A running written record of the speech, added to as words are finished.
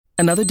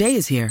Another day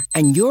is here,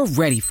 and you're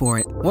ready for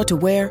it. What to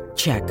wear?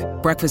 Check.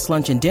 Breakfast,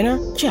 lunch, and dinner?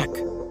 Check.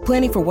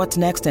 Planning for what's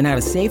next and how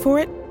to save for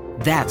it?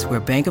 That's where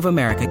Bank of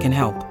America can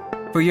help.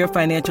 For your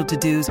financial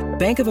to-dos,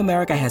 Bank of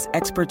America has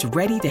experts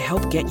ready to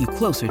help get you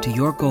closer to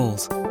your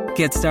goals.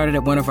 Get started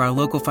at one of our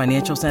local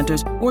financial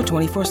centers or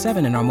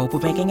 24/7 in our mobile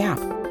banking app.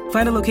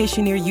 Find a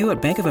location near you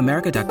at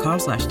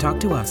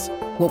bankofamerica.com/talktous.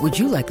 What would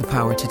you like the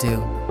power to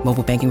do?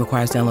 Mobile banking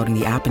requires downloading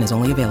the app and is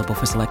only available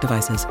for select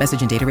devices.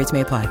 Message and data rates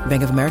may apply.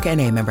 Bank of America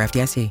N.A., member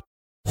FDIC.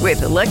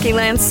 With the Lucky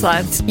Land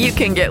Slots, you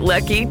can get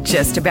lucky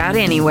just about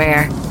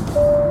anywhere.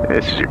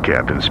 This is your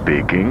captain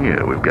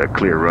speaking. We've got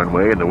clear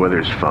runway and the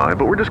weather's fine,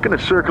 but we're just going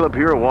to circle up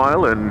here a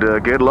while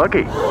and get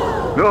lucky.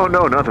 No,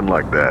 nothing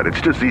like that.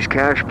 It's just these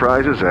cash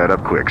prizes add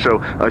up quick.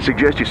 So I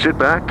suggest you sit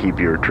back,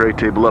 keep your tray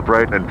table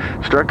upright, and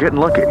start getting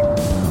lucky.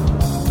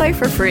 Play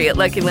for free at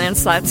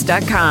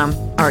LuckyLandSlots.com.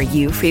 Are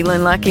you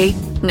feeling lucky?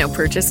 No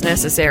purchase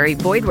necessary.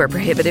 Void where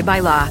prohibited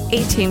by law.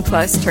 18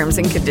 plus terms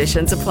and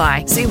conditions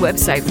apply. See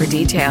website for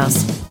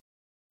details.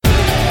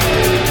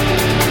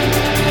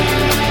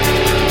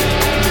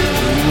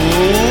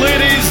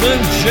 Ladies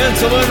and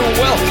gentlemen,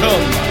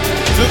 welcome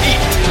to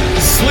Eat,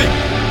 Sleep,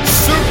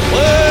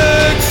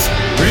 Suplex,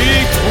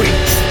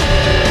 Retweet.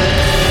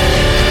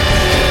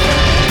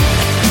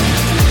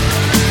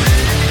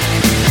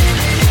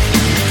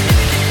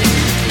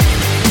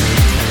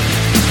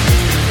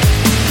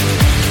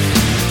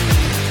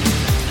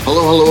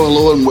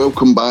 Hello, and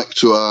welcome back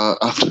to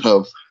after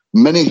a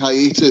mini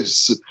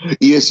hiatus,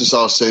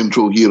 ESSR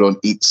Central here on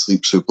Eat,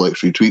 Sleep,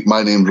 Suplex, Retweet.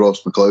 My name's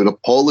Ross McLeod.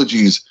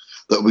 Apologies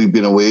that we've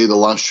been away. The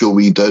last show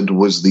we did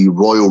was the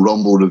Royal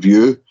Rumble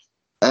review.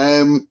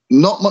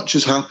 Not much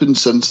has happened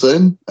since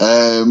then.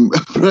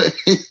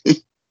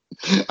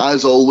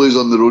 As always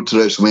on the road to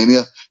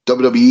WrestleMania,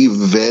 WWE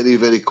very,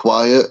 very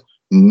quiet.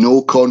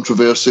 No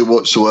controversy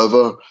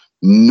whatsoever.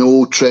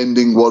 No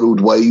trending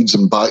worldwides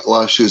and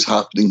backlashes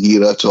happening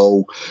here at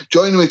all.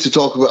 Joining me to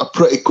talk about a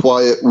pretty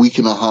quiet week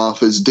and a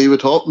half is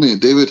David Hockney.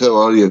 David, how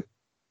are you?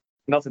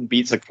 Nothing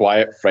beats a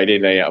quiet Friday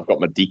night. I've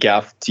got my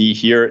decaf tea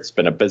here. It's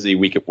been a busy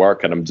week at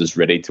work, and I'm just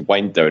ready to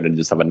wind down and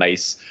just have a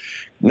nice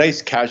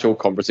casual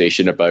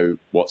conversation about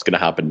what's going to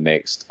happen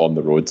next on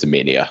the road to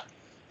Mania.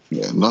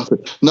 Yeah,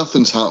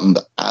 nothing's happened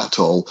at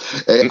all.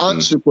 At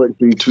Suplex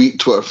Retweet,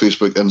 Twitter,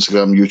 Facebook,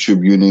 Instagram,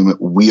 YouTube, you name it,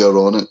 we are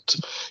on it.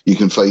 You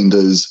can find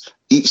us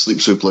Eat, Sleep,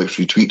 Suplex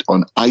Retweet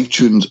on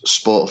iTunes,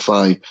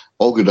 Spotify,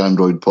 all good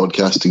Android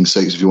podcasting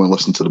sites if you want to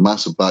listen to the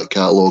massive back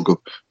catalogue of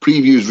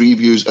previews,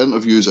 reviews,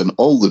 interviews, and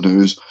all the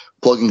news.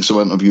 Plugging some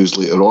interviews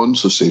later on,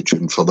 so stay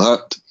tuned for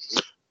that.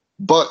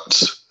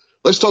 But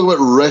let's talk about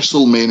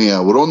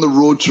WrestleMania. We're on the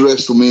road to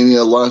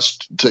WrestleMania.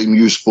 Last time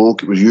you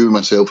spoke, it was you,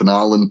 myself, and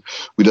Alan.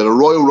 We did a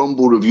Royal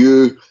Rumble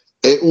review.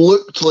 It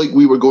looked like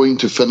we were going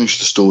to finish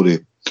the story.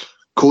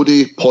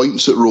 Cody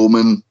points at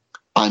Roman,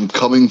 "I'm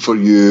coming for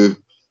you."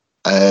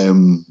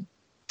 And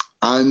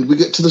we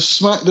get to the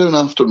SmackDown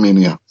after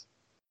Mania.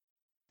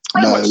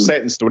 Pretty much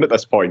set in stone at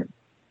this point.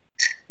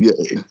 Yeah.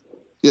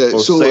 We're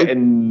so set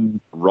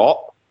in Raw.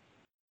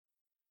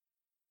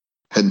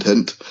 Hint,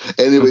 hint.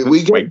 Anyway,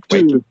 we get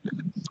to...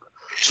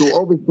 So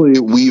obviously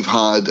we've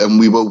had, and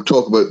we will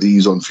talk about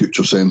these on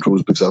future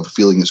Centrals because I have a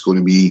feeling it's going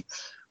to be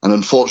an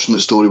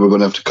unfortunate story we're going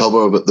to have to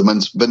cover about the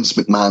Vince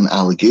McMahon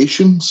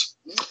allegations.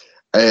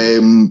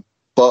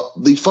 But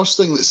the first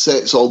thing that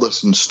sets all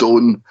this in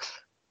stone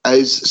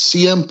is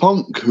CM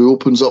Punk, who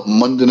opens up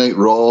Monday Night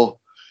Raw,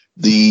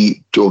 2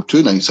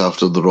 nights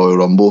after the Royal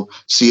Rumble.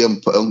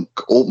 CM Punk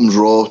opens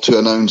Raw to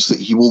announce that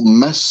he will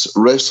miss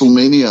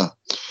WrestleMania.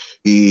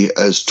 He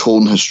has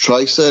torn his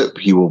tricep.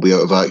 He will be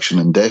out of action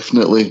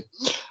indefinitely.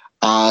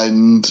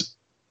 And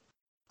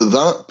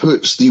that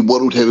puts the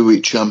World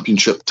Heavyweight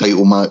Championship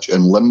title match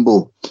in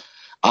limbo.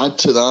 Add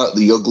to that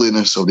the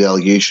ugliness of the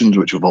allegations,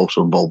 which have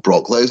also involved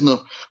Brock Lesnar.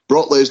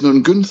 Brock Lesnar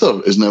and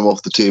Gunther is now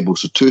off the table,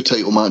 so 2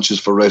 title matches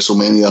for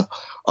WrestleMania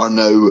are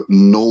now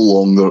no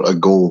longer a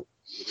go.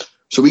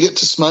 So we get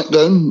to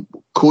SmackDown.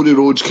 Cody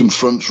Rhodes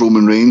confronts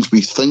Roman Reigns.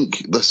 We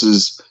think this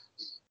is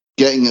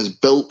getting us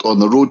built on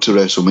the road to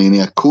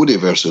WrestleMania, Cody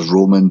versus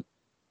Roman,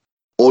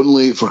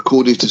 only for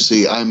Cody to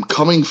say, "I'm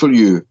coming for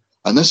you."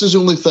 And this is the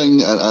only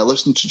thing, I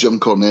listened to Jim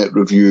Cornette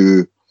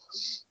review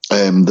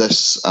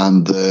this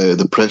and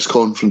the press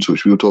conference,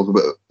 which we'll talk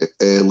about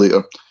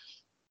later.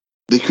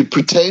 They could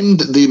pretend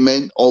they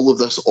meant all of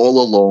this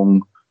all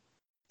along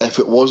if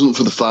it wasn't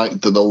for the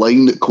fact that the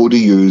line that Cody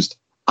used,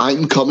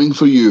 "I'm coming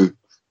for you,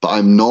 but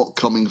I'm not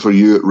coming for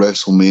you at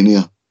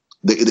WrestleMania."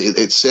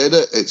 It said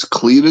it, it's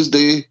clear as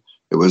day.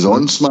 It was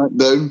on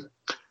SmackDown,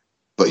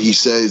 but he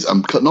says,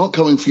 "I'm not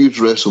coming for you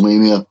to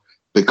WrestleMania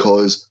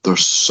because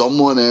there's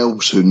someone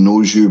else who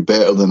knows you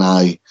better than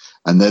I."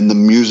 And then the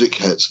music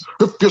hits.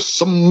 "If you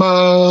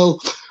smell,"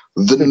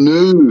 the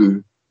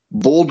new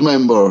board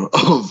member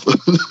of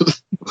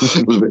was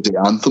about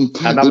the anthem.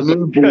 And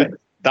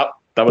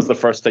that was the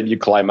first time you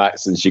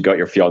climaxed since you got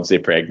your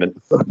fiancée pregnant.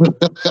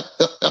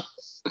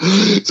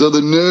 So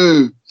the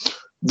new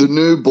the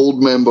new board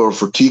member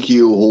for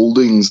TKO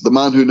Holdings, the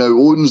man who now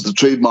owns the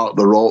trademark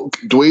The Rock,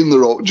 Dwayne The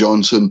Rock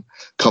Johnson,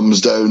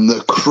 comes down.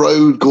 The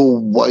crowd go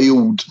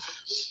wild.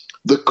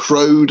 The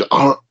crowd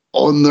are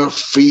on their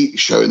feet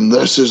shouting,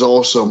 "This is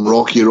awesome,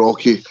 Rocky,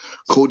 Rocky."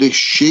 Cody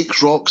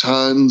shakes Rock's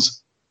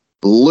hands,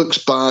 looks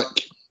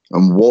back,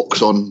 and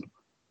walks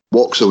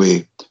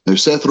away. Now,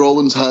 Seth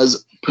Rollins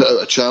has put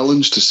out a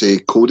challenge to say,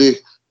 "Cody,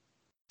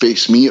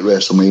 face me at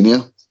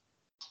WrestleMania."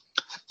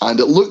 And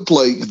it looked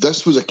like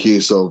this was a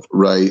case of,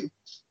 right,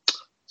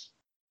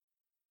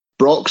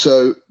 Brock's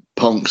out,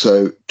 Punk's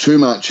out, 2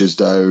 matches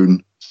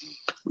down.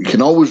 We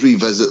can always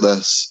revisit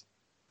this.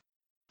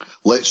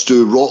 Let's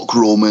do Rock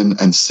Roman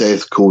and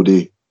Seth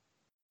Cody.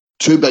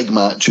 2 big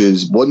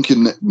matches. One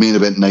can main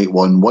event night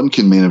 1, one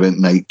can main event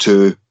night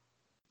 2.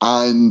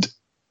 And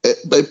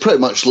it pretty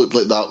much looked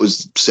like that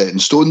was set in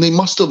stone. They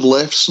must have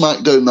left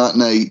SmackDown that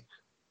night,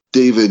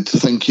 David,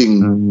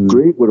 thinking,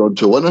 great, we're on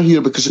to a winner here,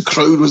 because the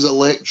crowd was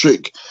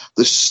electric.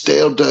 The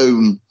stare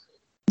down,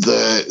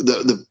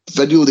 the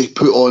video they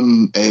put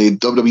on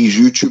WWE's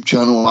YouTube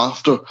channel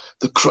after,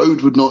 the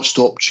crowd would not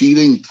stop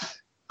cheering.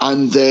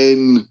 And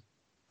then,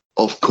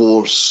 of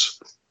course,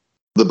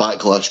 the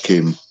backlash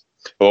came.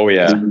 Oh,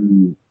 yeah.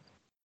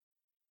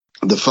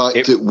 The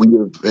fact that we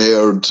have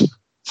heard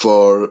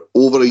for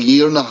over a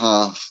year and a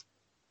half,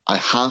 I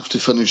have to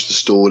finish the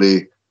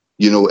story.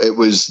 You know, it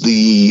was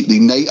the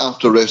night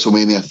after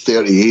WrestleMania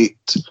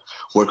 38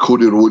 where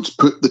Cody Rhodes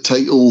put the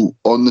title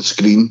on the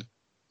screen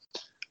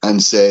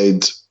and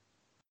said,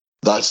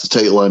 "That's the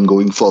title I'm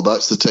going for.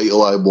 That's the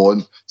title I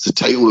want. It's the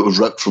title that was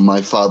ripped from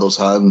my father's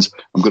hands.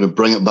 I'm going to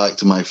bring it back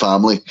to my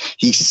family."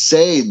 He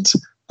said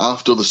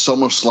after the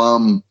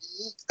SummerSlam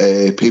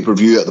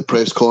pay-per-view at the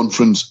press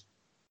conference,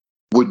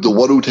 would the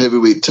World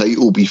Heavyweight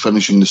title be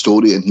finishing the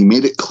story? And he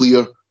made it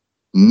clear,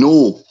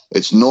 no,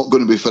 it's not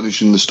going to be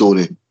finishing the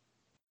story.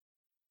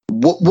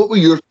 What were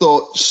your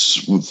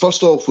thoughts?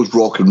 First off, was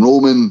Rock and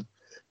Roman.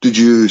 Did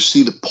you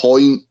see the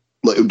point?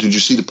 Did you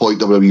see the point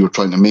WWE were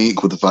trying to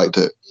make with the fact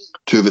that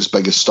 2 of its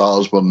biggest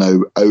stars were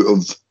now out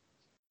of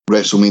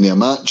WrestleMania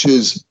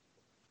matches?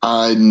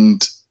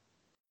 And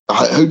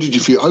how did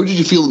you feel? How did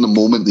you feel in the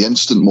moment, the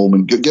instant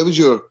moment? Give us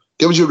your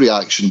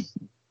reaction.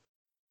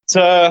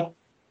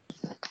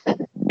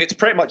 It's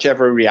pretty much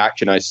every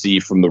reaction I see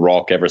from The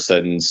Rock ever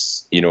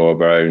since,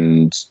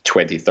 around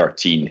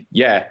 2013.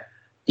 Yeah,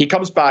 he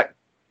comes back,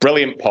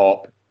 brilliant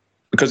pop,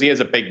 because he is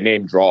a big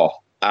name draw.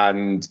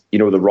 And,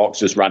 The Rock's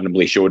just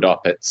randomly showed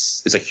up.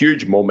 It's a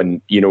huge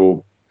moment,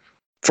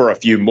 for a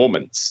few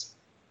moments.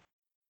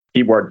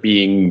 Keyword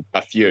being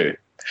a few.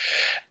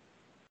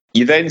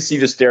 You then see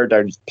the stare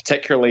down,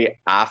 particularly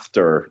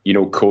after,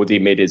 Cody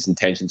made his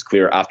intentions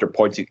clear. After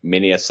pointing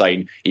Mania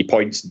sign, he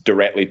points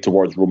directly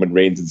towards Roman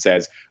Reigns and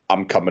says,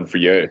 "I'm coming for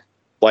you."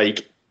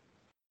 Like,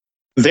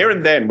 there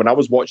and then, when I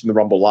was watching the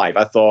Rumble live,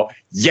 I thought,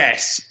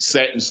 yes,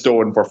 set in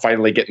stone, we're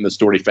finally getting the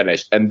story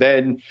finished. And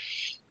then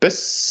this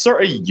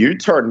sort of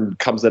U-turn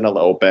comes in a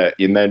little bit,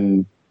 and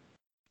then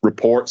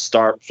reports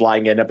start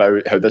flying in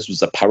about how this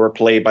was a power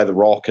play by The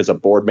Rock as a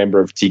board member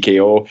of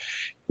TKO.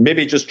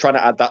 Maybe just trying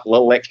to add that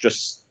little extra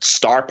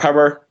star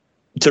power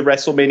to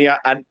WrestleMania.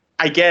 And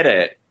I get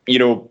it,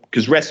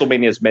 because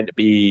WrestleMania is meant to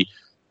be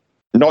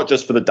not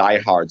just for the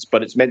diehards,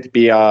 but it's meant to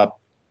be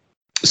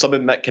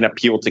something that can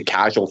appeal to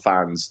casual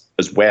fans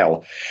as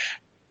well.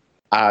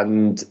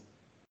 And,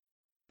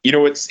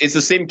 it's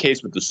the same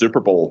case with the Super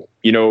Bowl.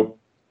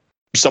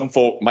 Some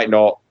folk might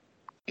not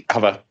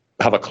have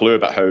a clue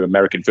about how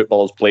American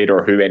football is played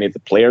or who any of the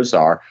players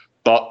are,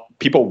 but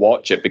people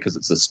watch it because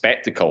it's a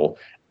spectacle.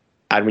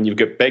 And when you've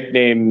got big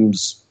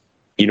names,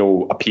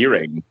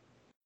 appearing,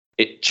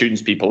 it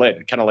tunes people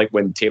in. Kind of like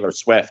when Taylor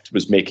Swift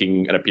was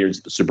making an appearance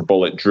at the Super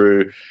Bowl, it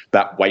drew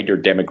that wider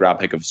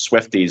demographic of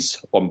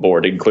Swifties on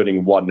board,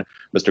 including one,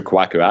 Mr.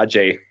 Kwaku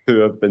Ajay,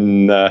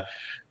 who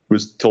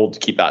was told to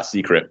keep that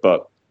secret,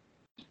 but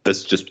this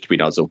is just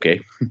between us,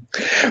 okay?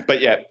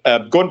 But yeah,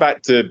 going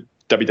back to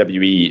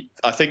WWE,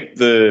 I think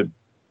the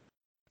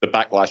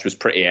backlash was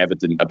pretty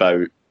evident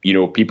about,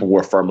 people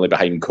were firmly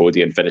behind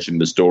Cody and finishing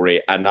the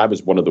story. And I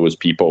was one of those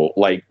people.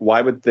 Like,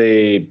 why would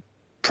they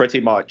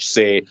pretty much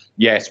say,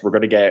 yes, we're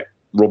going to get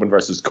Roman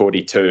versus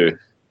Cody 2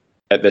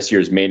 at this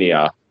year's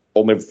Mania,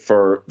 only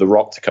for The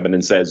Rock to come in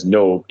and says,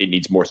 no, it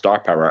needs more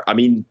star power? I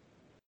mean,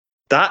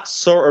 that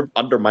sort of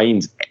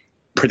undermines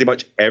pretty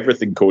much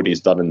everything Cody's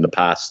done in the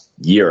past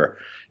year,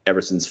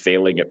 ever since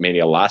failing at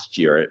Mania last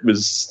year.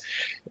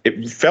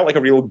 It felt like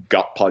a real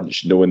gut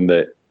punch knowing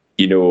that,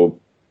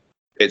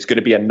 it's going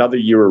to be another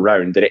year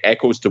around, and it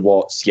echoes to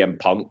what CM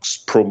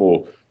Punk's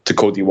promo to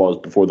Cody was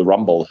before the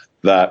Rumble,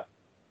 that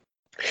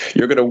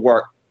you're going to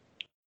work.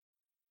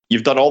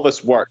 You've done all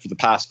this work for the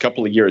past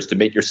couple of years to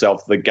make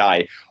yourself the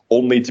guy,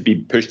 only to be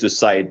pushed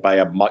aside by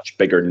a much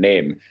bigger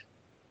name.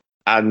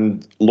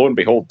 And lo and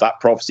behold, that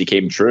prophecy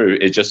came true.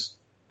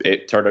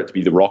 It turned out to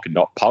be The Rock and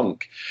not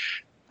Punk.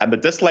 And the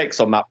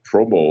dislikes on that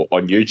promo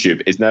on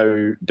YouTube is now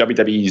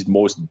WWE's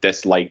most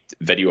disliked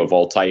video of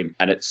all time.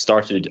 And it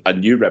started a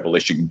new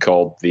revolution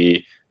called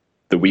the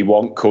We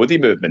Want Cody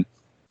movement.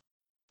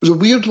 was a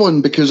weird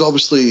one because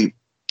obviously,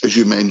 as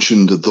you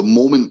mentioned, the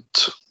moment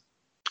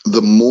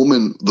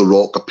The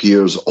Rock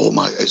appears, oh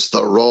my, it's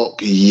The Rock,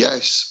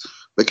 yes,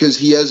 because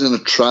he is an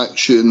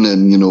attraction,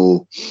 and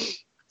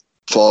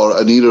for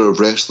an era of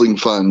wrestling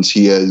fans,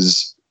 he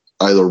is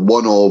either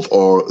one of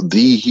or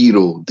the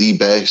hero, the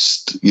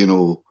best,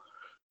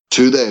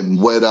 to them.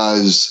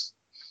 Whereas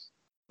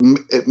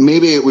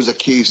maybe it was a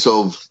case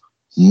of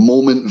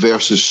moment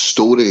versus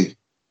story,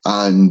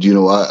 and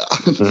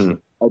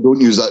I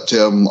don't use that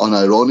term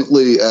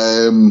unironically.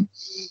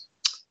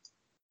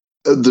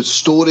 The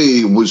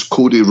story was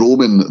Cody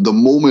Roman. The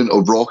moment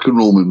of Rock and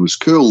Roman was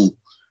cool,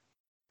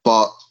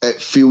 but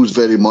it feels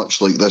very much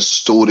like this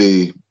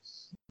story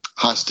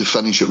has to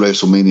finish at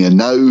WrestleMania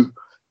now.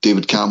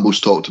 David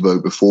Campbell's talked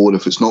about before,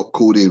 if it's not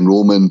Cody and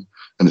Roman,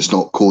 and it's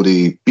not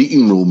Cody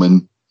beating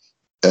Roman,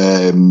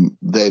 then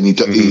he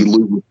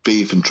loses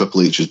faith in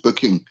Triple H's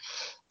booking.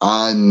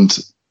 And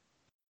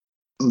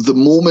the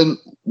moment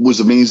was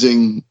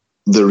amazing.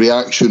 The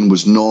reaction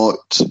was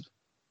not.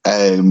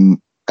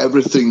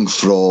 Everything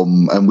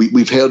from, and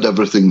we've heard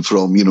everything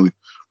from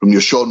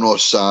your Sean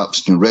Ross Sapps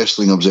and your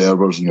Wrestling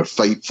Observers and your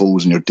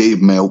Fightfuls and your Dave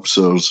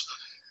Meltzers,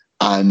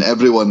 and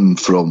everyone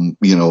from,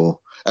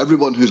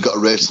 everyone who's got a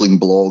wrestling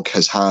blog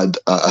has had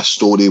a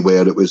story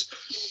where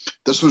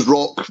this was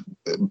Rock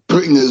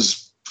putting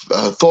his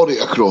authority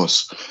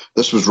across.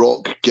 This was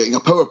Rock getting a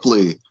power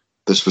play.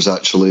 This was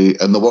actually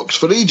in the works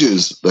for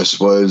ages. This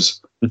was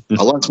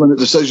a last minute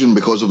decision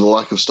because of the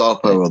lack of star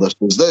power. This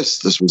was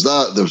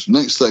that. There was the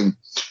next thing.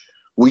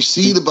 We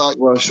see the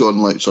backlash on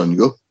lights on. You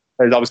go.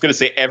 I was going to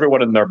say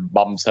everyone and their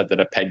mums had an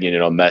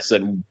opinion on this,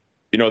 and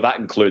that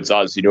includes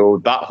us.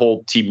 That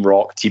whole Team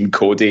Rock, Team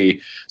Cody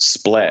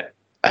split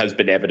has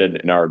been evident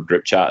in our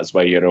group chat as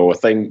well. I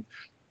think,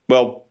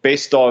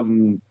 based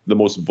on the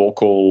most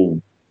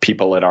vocal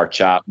people in our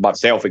chat,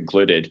 myself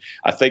included,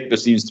 I think there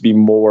seems to be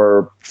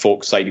more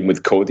folks siding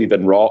with Cody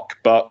than Rock.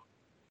 But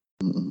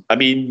I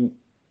mean,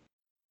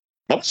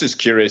 I was just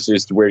curious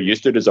as to where you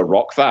stood as a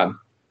Rock fan.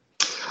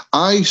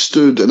 I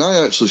stood, and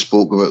I actually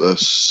spoke about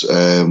this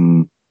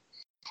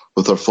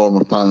with our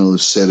former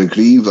panelist Sarah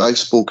Grieve. I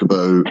spoke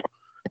about,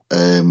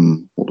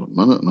 hold on a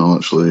minute, no,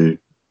 actually.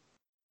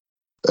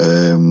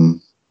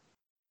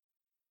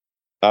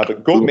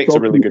 But Gold makes a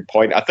really good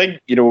point. I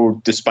think,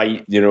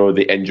 despite,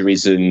 the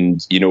injuries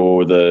and,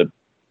 the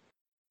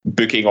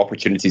booking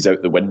opportunities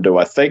out the window,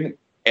 I think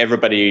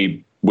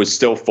everybody was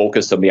still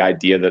focused on the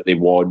idea that they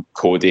want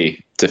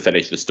Cody to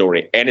finish the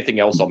story.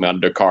 Anything else on the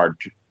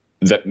undercard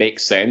that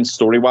makes sense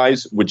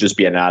story-wise would just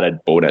be an added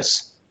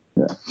bonus.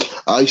 Yeah.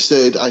 I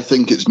said I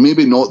think it's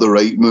maybe not the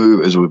right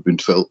move as we've been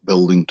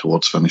building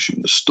towards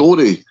finishing the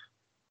story,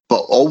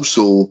 but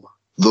also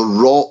The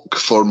Rock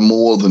for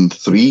more than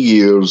 3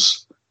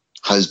 years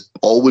has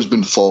always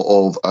been thought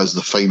of as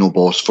the final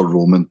boss for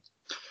Roman.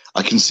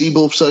 I can see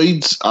both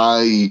sides.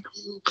 I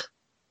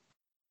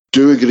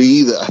do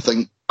agree that I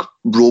think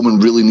Roman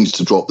really needs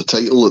to drop the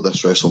title at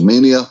this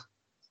WrestleMania.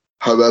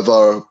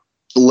 However,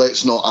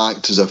 let's not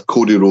act as if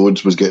Cody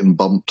Rhodes was getting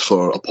bumped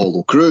for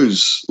Apollo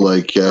Crews, or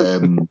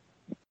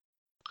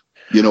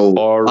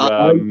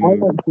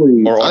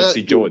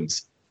Odyssey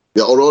Jones.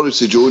 Yeah, or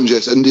Odyssey Jones,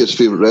 yes, India's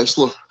favourite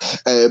wrestler.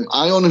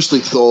 I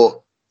honestly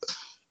thought,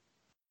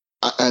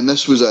 and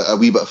this was a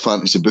wee bit of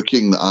fantasy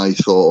booking that I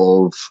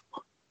thought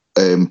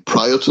of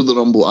prior to the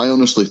Rumble. I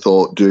honestly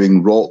thought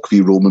doing Rock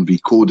v Roman v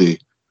Cody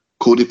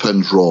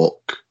pins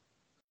Rock,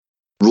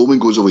 Roman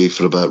goes away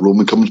for a bit,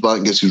 Roman comes back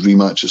and gets his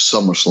rematch at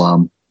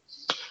SummerSlam.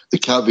 The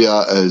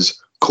caveat is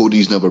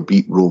Cody's never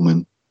beat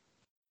Roman.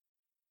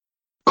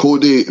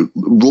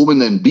 Roman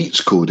then beats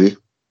Cody,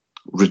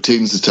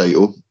 retains the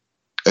title,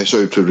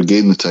 to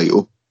regain the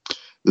title.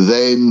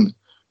 Then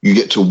you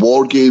get to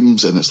War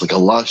Games, and it's like a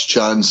last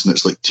chance, and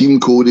it's like Team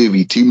Cody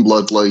v Team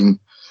Bloodline,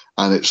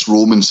 and it's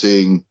Roman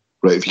saying,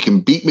 right, if you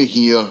can beat me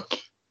here,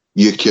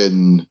 you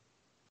can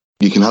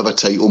have a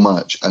title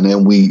match. And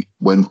then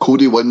when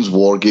Cody wins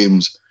War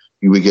Games,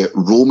 we get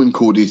Roman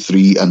Cody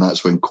 3, and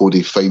that's when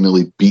Cody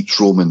finally beats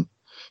Roman.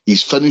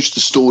 He's finished the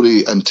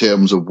story in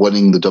terms of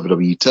winning the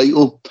WWE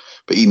title,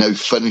 but he now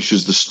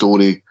finishes the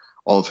story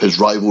of his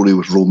rivalry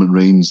with Roman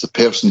Reigns, the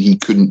person he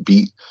couldn't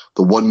beat,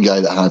 the one guy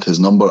that had his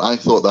number. I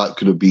thought that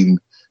could have been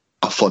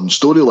a fun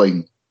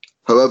storyline.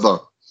 However,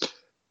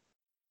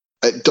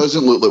 it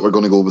doesn't look like we're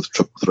going to go with a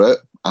triple threat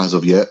as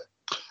of yet.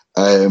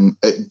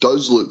 It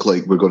does look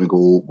like we're going to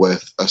go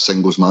with a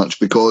singles match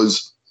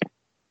because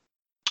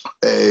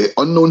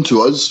unknown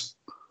to us,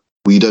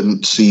 we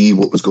didn't see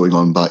what was going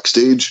on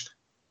backstage.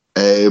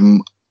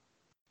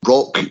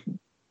 Rock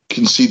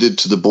conceded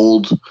to the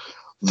board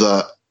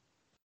that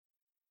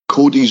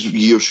Cody's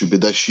year should be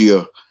this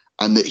year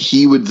and that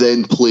he would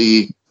then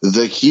play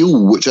the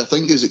heel, which I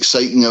think is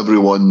exciting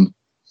everyone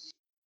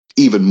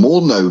even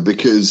more now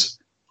because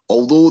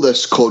although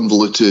this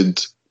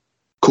convoluted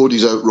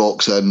Cody's out,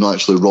 Rock's in, no,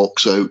 actually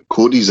Rock's out,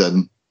 Cody's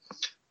in,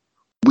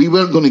 we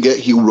weren't going to get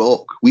heel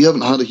Rock. We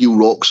haven't had a heel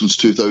Rock since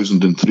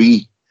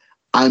 2003.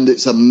 And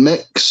it's a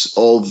mix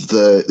of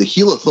the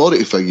heel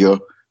authority figure,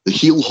 the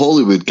heel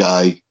Hollywood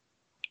guy,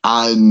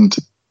 and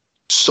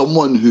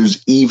someone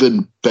who's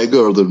even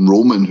bigger than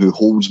Roman, who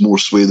holds more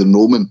sway than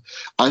Roman.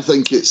 I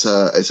think it's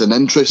an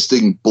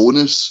interesting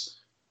bonus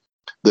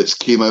that's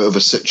came out of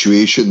a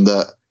situation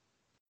that,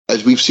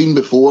 as we've seen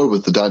before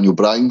with the Daniel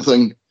Bryan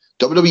thing,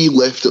 WWE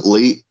left it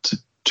late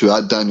to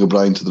add Daniel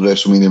Bryan to the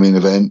WrestleMania main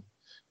event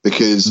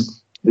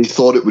because they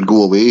thought it would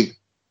go away.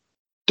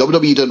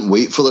 WWE didn't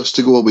wait for this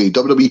to go away.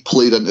 WWE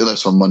played into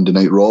this on Monday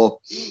Night Raw.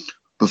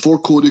 Before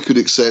Cody could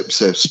accept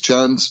Seth's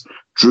chance,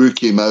 Drew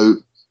came out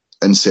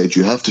and said,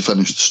 you have to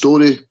finish the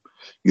story.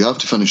 You have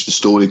to finish the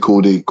story,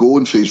 Cody. Go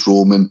and face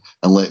Roman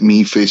and let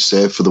me face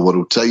Seth for the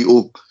world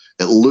title.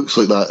 It looks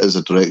like that is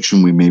a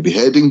direction we may be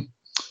heading.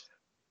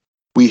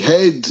 We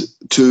head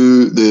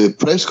to the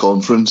press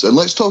conference, and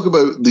let's talk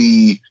about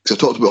because I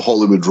talked about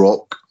Hollywood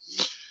Rock.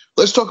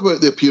 Let's talk about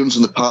the appearance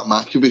on the Pat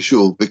McAfee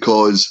show,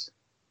 because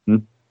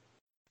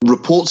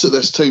reports at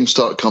this time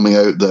start coming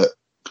out that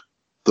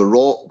The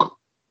Rock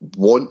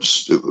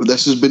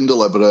this has been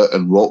deliberate,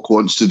 and Rock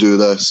wants to do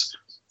this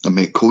and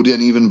make Cody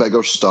an even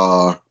bigger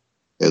star.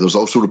 There's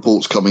also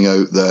reports coming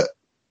out that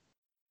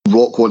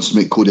Rock wants to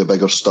make Cody a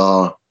bigger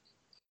star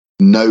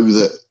now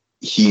that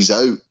he's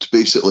out,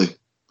 basically.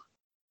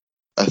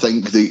 I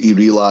think that he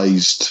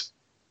realised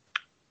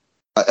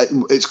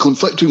it's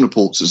conflicting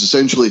reports. It's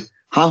essentially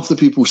half the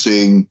people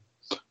saying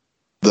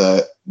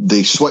that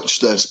they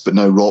switched this, but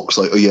now Rock's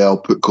like, oh yeah, I'll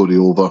put Cody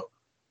over.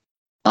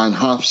 And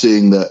half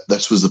saying that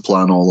this was the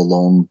plan all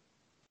along.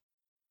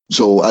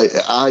 So I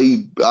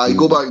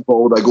go back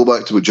forward, I go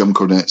back to what Jim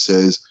Cornette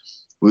says.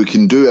 We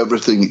can do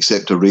everything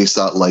except erase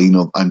that line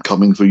of I'm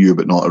coming for you,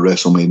 but not at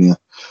WrestleMania.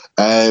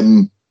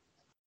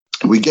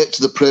 We get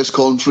to the press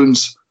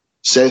conference.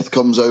 Seth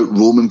comes out.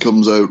 Roman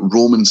comes out.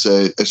 Roman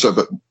says, sorry,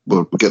 but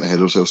we're getting ahead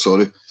of ourselves,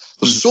 sorry.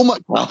 There's so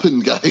much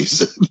happened,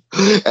 guys.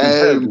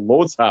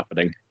 Loads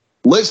happening.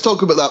 Let's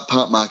talk about that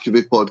Pat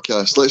McAfee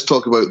podcast. Let's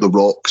talk about The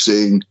Rock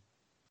saying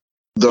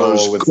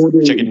there's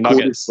Cody chicken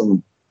nuggets.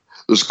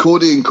 There's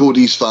Cody and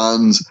Cody's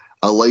fans.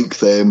 I like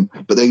them.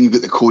 But then you've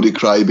got the Cody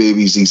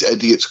crybabies, these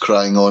idiots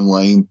crying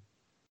online.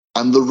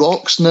 And The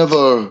Rock's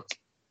never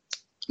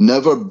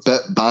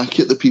bit back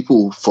at the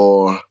people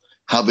for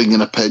having an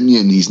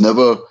opinion. He's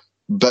never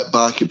bit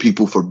back at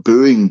people for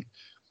booing.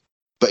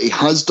 But he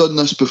has done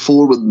this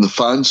before when the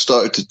fans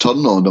started to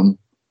turn on him.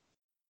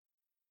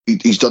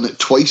 He's done it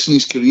twice in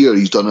his career.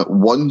 He's done it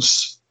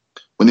once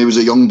when he was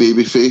a young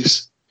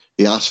babyface.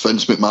 He asked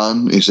Vince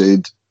McMahon, he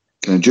said,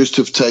 can I just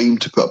have time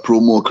to put a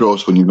promo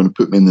across when you're going to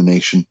put me in the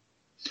Nation?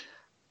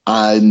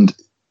 And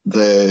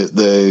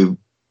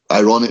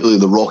ironically,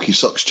 the Rocky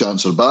Sucks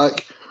chants are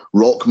back.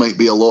 Rock might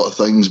be a lot of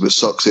things, but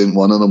Sucks ain't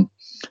one of them.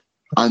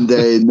 And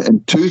then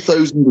in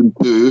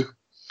 2002,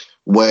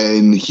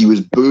 when he was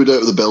booed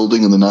out of the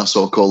building in the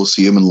Nassau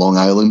Coliseum in Long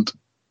Island,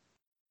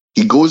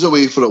 he goes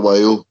away for a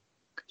while.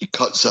 He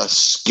cuts a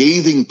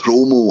scathing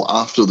promo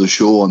after the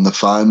show on the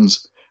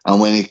fans. And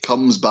when he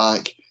comes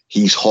back,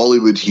 he's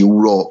Hollywood heel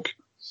Rock.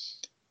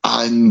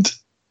 And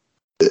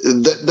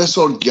this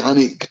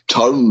organic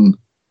turn,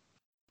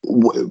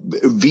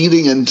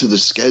 veering into the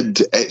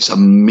skid, it's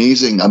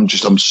amazing. I'm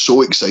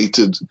so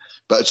excited.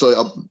 But sorry,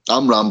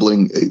 I'm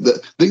rambling.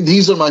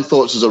 These are my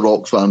thoughts as a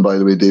Rock fan, by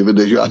the way, David,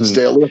 as you asked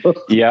earlier.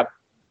 Yep.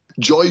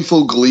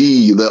 Joyful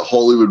glee that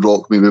Hollywood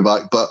Rock may be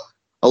back. But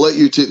I'll let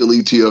you take the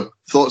lead here.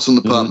 Thoughts on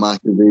the Pat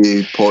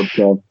McAfee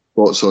podcast,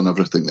 thoughts on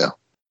everything there.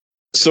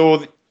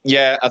 So,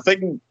 yeah, I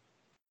think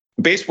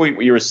basically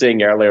what you were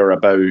saying earlier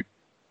about,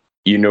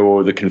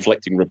 the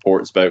conflicting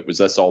reports about was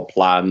this all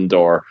planned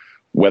or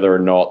whether or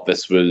not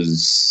this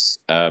was,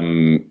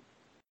 this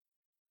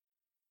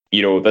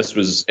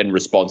was in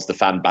response to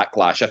fan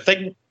backlash. I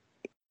think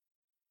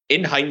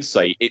in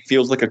hindsight, it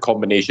feels like a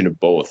combination of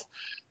both.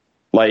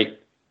 Like,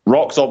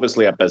 Rock's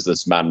obviously a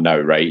businessman now,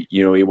 right?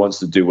 He wants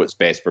to do what's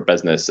best for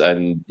business.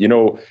 And,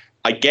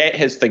 I get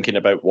his thinking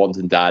about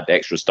wanting to add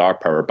extra star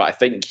power, but I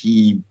think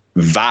he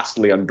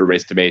vastly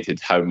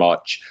underestimated how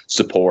much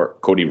support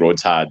Cody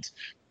Rhodes had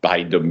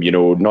behind him,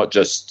 not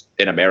just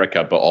in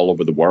America, but all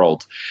over the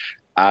world.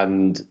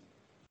 And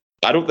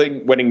I don't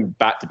think winning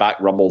back-to-back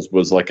Rumbles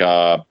was like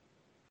an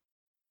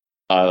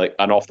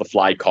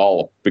off-the-fly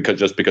call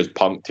because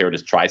Punk teared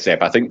his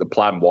tricep. I think the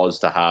plan was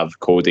to have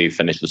Cody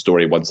finish the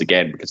story once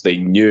again because they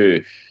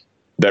knew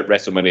that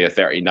WrestleMania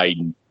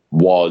 39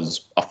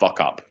 was a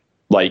fuck-up.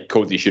 Like,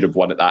 Cody should have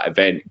won at that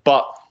event.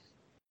 But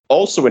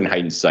also in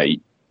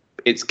hindsight,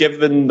 it's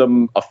given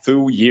them a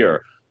full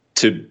year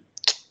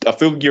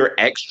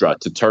extra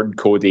to turn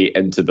Cody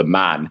into the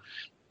man.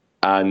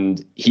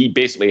 And he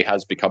basically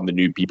has become the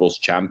new people's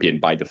champion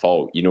by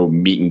default,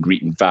 meet and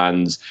greeting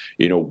fans,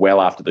 well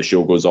after the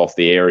show goes off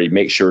the air. He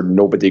makes sure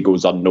nobody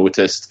goes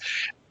unnoticed.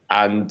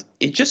 And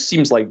it just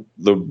seems like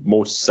the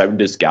most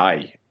soundest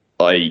guy,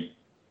 like,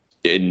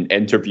 in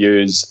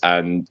interviews.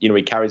 And,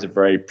 he carries a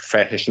very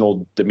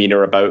professional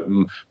demeanor about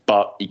him,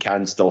 but he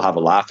can still have a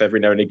laugh every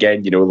now and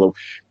again.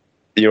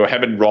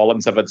 Him and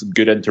Rollins have had some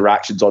good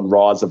interactions on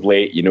Raw as of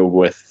late,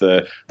 with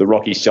the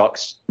Rocky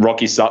Sucks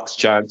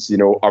chants,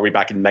 are we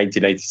back in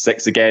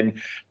 1996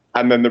 again?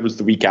 And then there was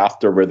the week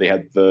after where they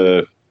had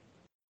the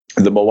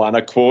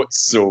Moana quotes.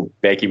 So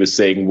Becky was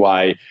saying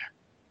why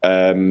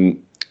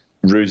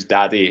Rue's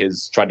daddy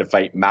is trying to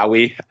fight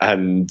Maui,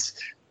 and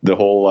the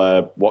whole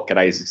what can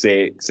I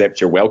say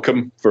except you're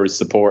welcome for his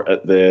support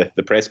at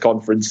the press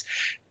conference.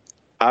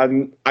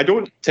 I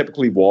don't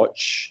typically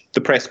watch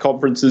the press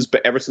conferences,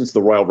 but ever since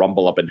the Royal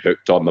Rumble, I've been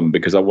hooked on them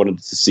because I wanted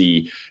to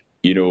see,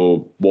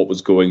 what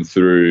was going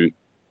through,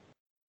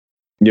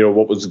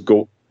 what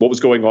was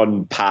going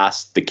on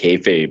past the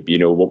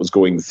kayfabe, what was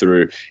going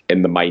through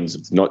in the minds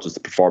of not just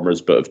the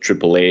performers, but of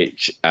Triple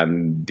H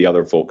and the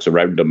other folks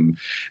around him.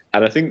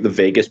 And I think the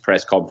Vegas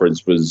press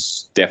conference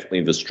was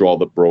definitely the straw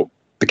that broke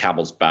the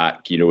camel's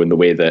back, in the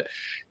way that,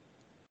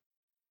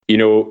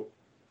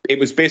 it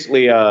was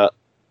basically an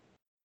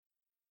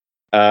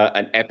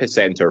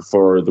epicenter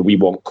for the We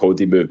Want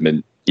Cody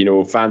movement.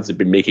 Fans have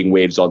been making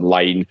waves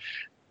online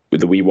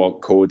with the We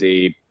Want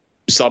Cody.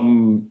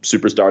 Some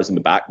superstars in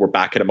the back were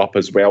backing him up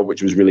as well,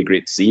 which was really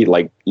great to see,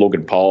 like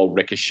Logan Paul,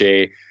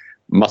 Ricochet,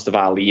 Mustafa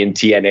Ali, and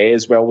TNA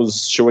as well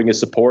was showing his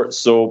support.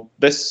 So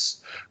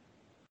this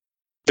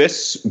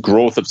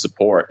growth of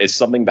support is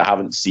something that I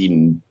haven't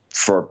seen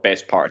for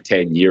best part of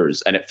 10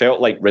 years. And it felt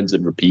like rinse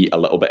and repeat a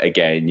little bit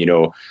again.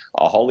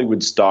 A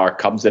Hollywood star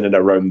comes in and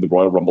around the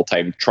Royal Rumble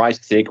time, tries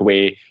to take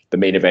away the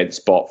main event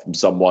spot from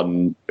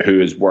someone who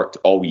has worked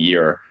all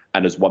year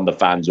and has won the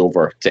fans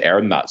over to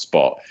earn that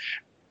spot.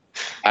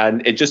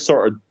 And it just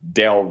sort of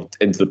delved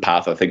into the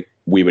path I think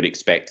we would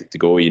expect it to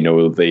go.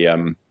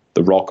 The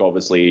Rock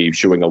obviously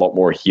showing a lot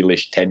more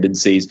heelish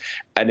tendencies.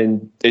 And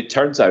then it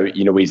turns out,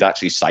 he's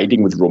actually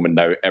siding with Roman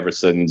now ever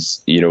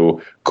since,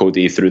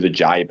 Cody threw the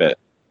jibe at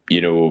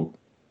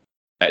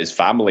his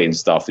family and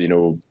stuff,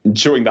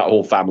 showing that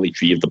whole family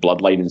tree of the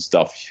bloodline and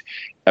stuff.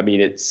 I mean,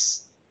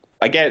 it's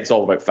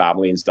all about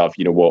family and stuff,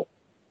 what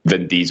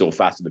Vin Diesel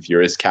Fast and the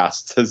Furious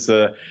cast has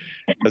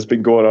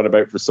been going on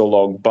about for so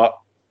long. But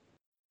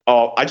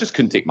I just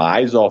couldn't take my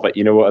eyes off it,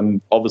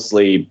 and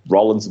obviously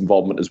Rollins'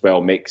 involvement as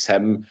well makes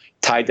him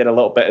tied in a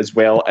little bit as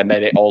well. And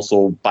then it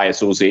also, by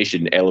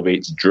association,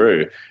 elevates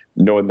Drew,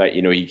 knowing that,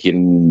 he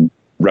can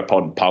rip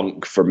on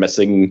Punk for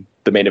missing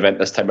the main event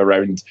this time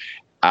around.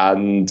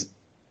 And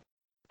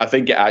I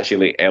think it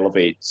actually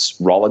elevates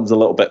Rollins a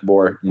little bit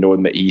more,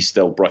 knowing that he's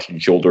still brushing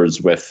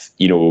shoulders with,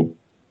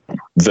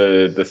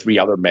 the three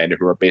other men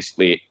who are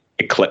basically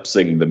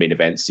eclipsing the main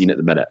event scene at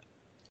the minute.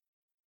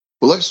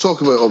 Well, let's talk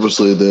about,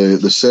 obviously,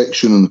 the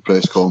section in the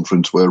press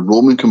conference where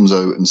Roman comes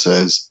out and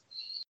says,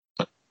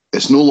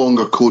 it's no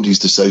longer Cody's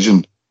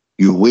decision.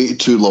 You waited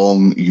too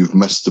long. You've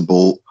missed the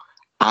boat.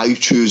 I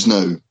choose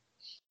now.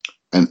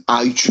 And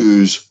I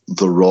choose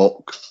The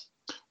Rock.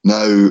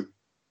 Now,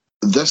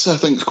 this, I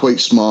think, is quite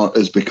smart,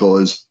 is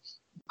because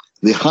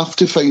they have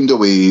to find a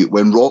way,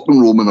 when Rock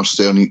and Roman are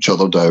staring each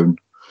other down,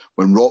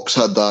 when Rock's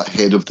had that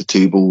head of the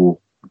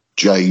table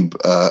jibe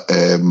at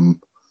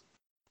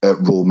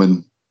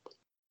Roman,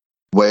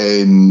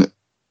 when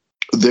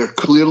they're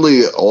clearly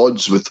at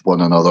odds with one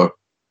another,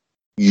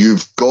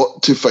 you've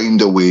got to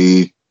find a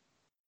way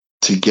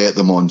to get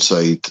them on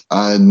side.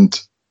 And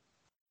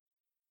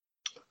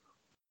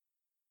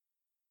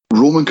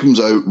Roman comes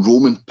out,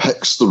 Roman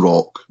picks The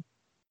Rock.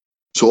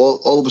 So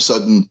all of a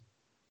sudden,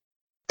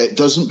 it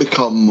doesn't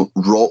become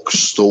Rock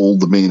stole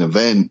the main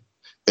event.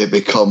 It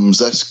becomes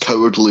this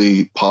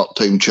cowardly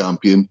part-time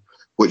champion,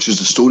 which is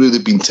the story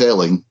they've been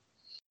telling,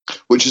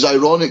 which is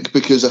ironic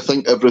because I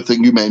think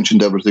everything you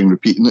mentioned, everything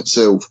repeating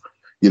itself.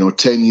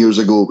 10 years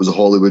ago, it was a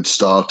Hollywood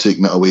star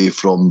taking it away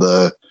from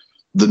the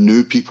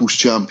new people's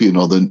champion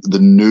or the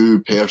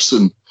new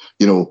person.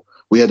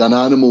 We had an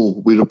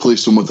animal, we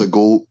replaced him with a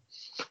goat.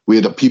 We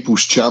had a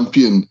people's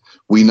champion.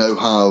 We now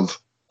have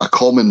a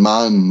common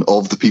man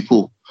of the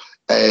people.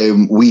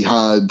 We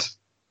had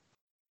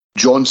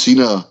John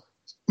Cena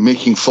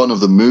making fun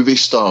of the movie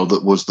star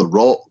that was The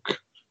Rock,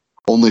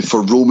 only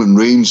for Roman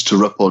Reigns to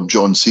rip on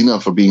John Cena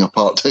for being a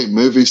part-time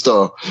movie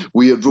star.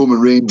 We had Roman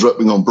Reigns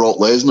ripping on Brock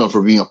Lesnar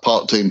for being a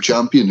part-time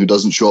champion who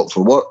doesn't show up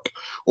for work,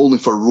 only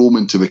for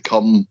Roman to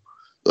become,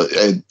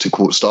 to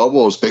quote Star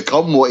Wars,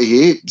 become what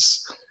he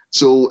hates.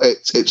 So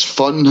it's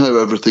fun how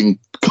everything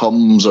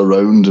comes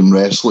around in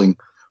wrestling,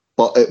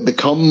 but it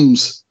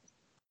becomes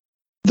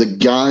the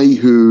guy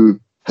who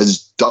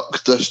has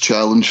ducked this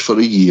challenge for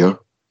a year.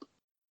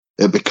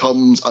 It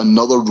becomes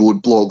another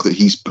roadblock that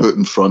he's put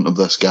in front of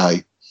this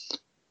guy.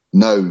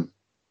 Now,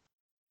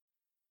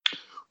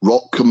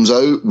 Rock comes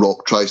out,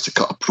 Rock tries to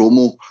cut a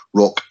promo,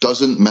 Rock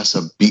doesn't miss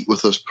a beat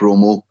with this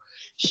promo.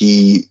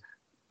 He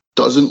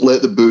doesn't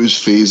let the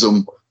booze faze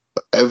him,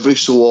 but every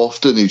so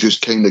often he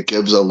just kind of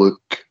gives a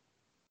look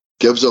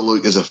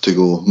as if to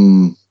go,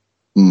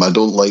 I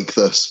don't like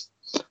this.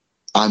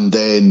 And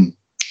then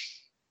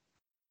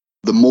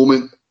the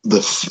moment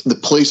the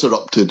place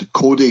erupted,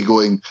 Cody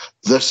going,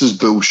 this is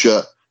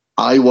bullshit,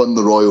 I won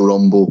the Royal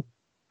Rumble,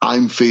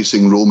 I'm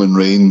facing Roman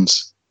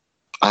Reigns.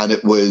 And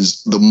it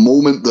was the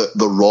moment that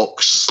The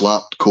Rock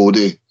slapped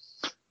Cody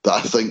that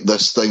I think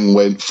this thing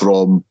went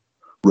from,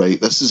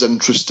 right, this is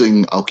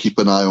interesting, I'll keep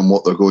an eye on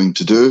what they're going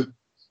to do,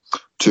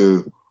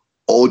 to,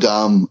 oh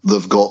damn,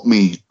 they've got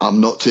me, I'm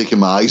not taking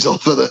my eyes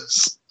off of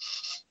this.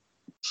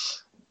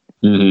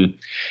 Mm-hmm.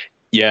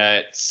 Yeah,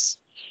 it's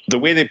the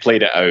way they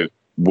played it out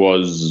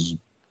was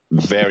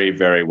very,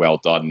 very well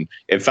done.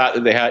 In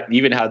fact, they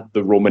even had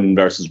the Roman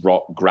versus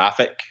Rock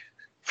graphic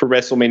for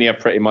WrestleMania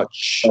pretty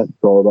much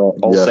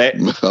all set.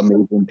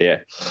 Amazing.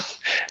 Yeah,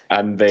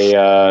 and they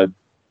had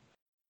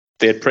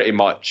pretty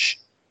much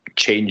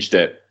changed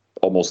it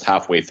almost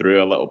halfway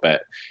through a little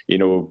bit.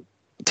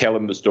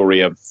 Telling the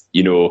story of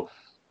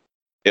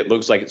it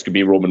looks like it's going to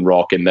be Roman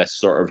Rock in this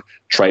sort of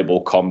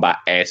tribal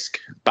combat-esque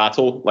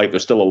battle. Like,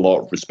 there's still a lot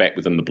of respect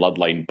within the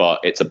bloodline, but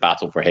it's a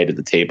battle for head of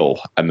the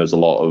table. And there's a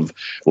lot of,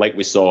 like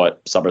we saw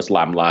at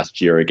SummerSlam last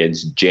year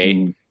against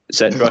Jay,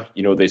 etc.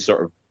 They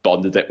sort of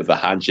bonded it with a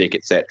handshake,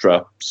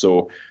 etc.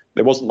 So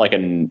it wasn't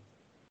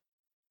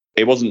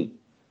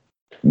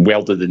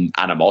welded in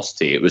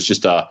animosity. It was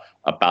just a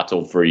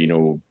battle for,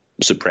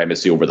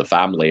 supremacy over the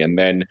family. And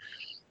then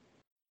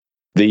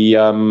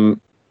the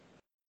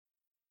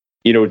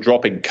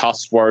dropping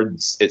cuss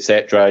words,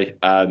 etc.,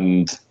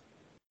 and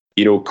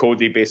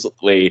Cody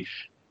basically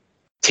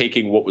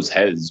taking what was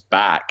his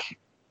back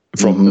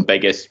from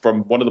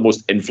from one of the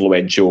most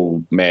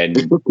influential men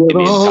in the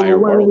entire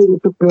world.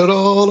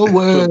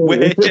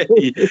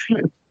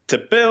 To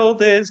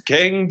build his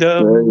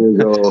kingdom. There you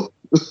go.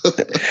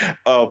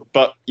 Oh,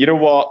 but you know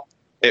what?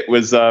 It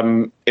was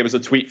a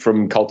tweet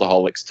from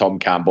Cultaholics Tom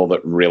Campbell that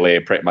really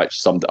pretty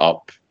much summed it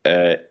up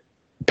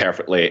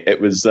perfectly.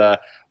 It was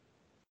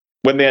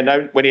when he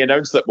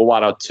announced that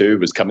Moana 2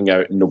 was coming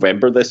out in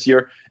November this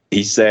year.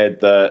 He said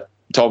that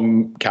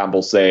Tom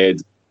Campbell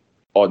said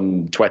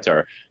on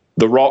Twitter,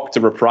 "The Rock to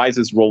reprise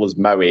his role as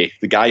Maui,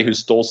 the guy who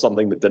stole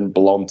something that didn't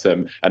belong to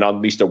him and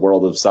unleashed a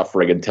world of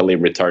suffering until he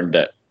returned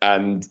it."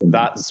 And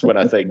that's when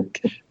I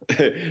think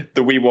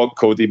the We Want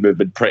Cody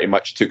movement pretty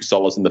much took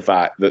solace in the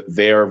fact that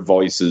their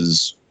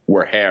voices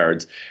were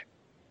heard.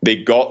 They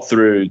got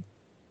through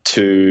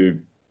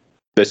to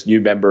this new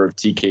member of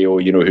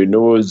TKO, who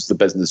knows the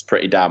business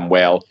pretty damn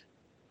well.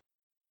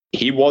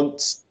 He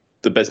wants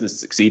the business to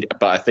succeed,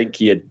 but I think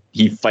he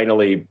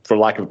finally, for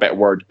lack of a better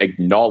word,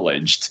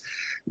 acknowledged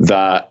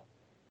that,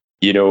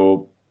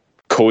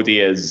 Cody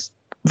is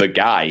the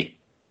guy.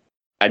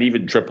 And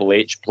even Triple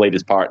H played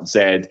his part and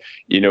said,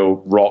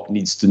 Rock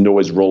needs to know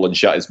his role and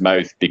shut his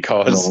mouth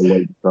because... I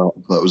like that.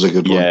 That was a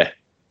good one. Yeah,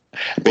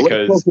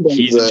 because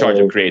he's in charge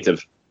of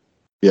creative.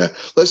 Yeah,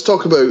 let's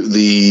talk about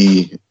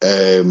the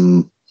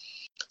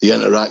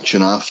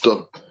interaction after,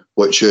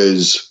 which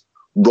is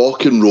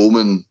Rock and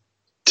Roman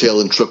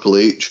telling Triple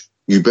H,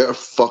 "You better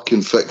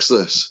fucking fix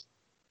this,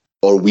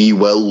 or we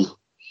will."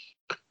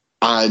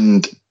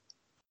 And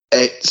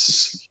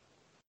it's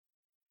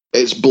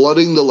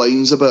blurring the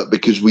lines a bit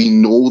because we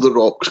know the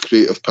Rock's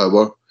creative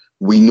power.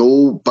 We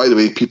know, by the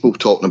way, people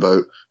talking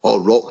about,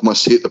 Rock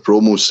must hate the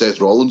promos Seth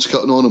Rollins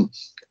cutting on him.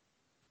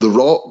 The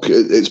Rock,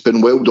 it's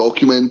been well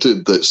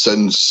documented that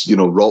since,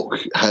 Rock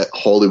hit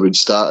Hollywood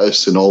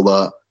status and all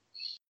that,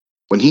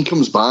 when he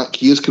comes back,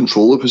 he has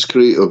control of his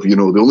creative. The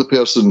only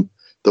person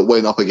that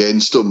went up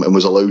against him and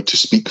was allowed to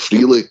speak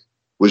freely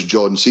was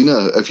John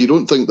Cena. If you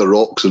don't think The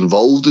Rock's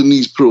involved in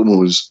these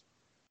promos,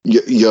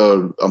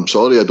 I'm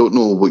sorry, I don't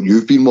know what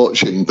you've been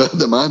watching, but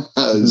the man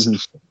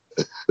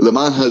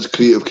has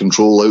creative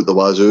control out the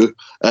wazoo.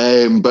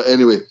 But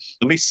anyway,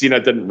 at least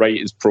Cena didn't write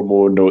his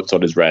promo notes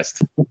on his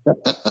wrist.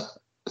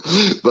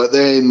 But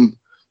then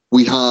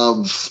we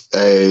have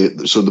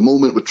the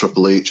moment with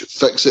Triple H,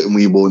 fix it and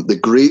we won't. The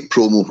great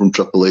promo from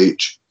Triple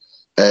H.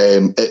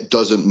 It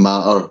doesn't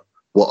matter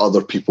what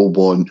other people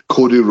want.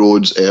 Cody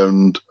Rhodes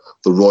earned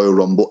the Royal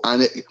Rumble,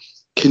 and it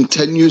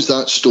continues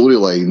that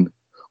storyline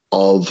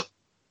of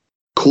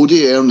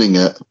Cody earning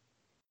it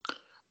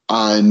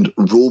and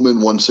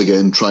Roman once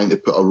again trying to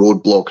put a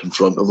roadblock in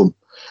front of him.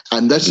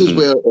 And this is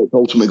where it's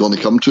ultimately going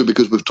to come to,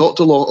 because we've talked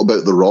a lot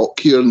about The Rock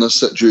here in this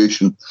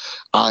situation,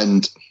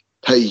 and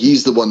hey,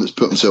 he's the one that's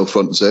put himself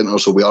front and centre,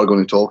 so we are going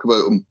to talk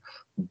about him.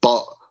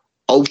 But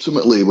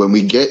ultimately, when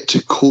we get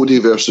to Cody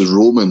versus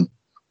Roman,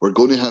 we're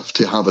going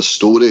to have a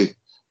story,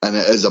 and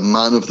it is a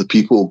man of the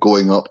people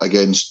going up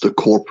against the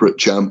corporate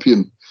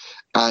champion.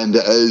 And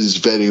it is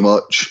very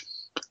much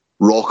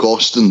Rock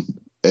Austin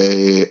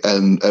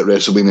and at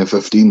WrestleMania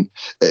 15.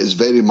 It is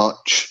very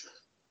much,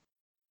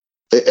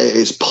 it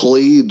is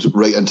played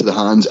right into the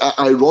hands.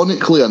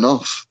 Ironically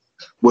enough,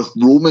 with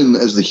Roman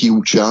as the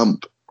heel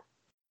champ,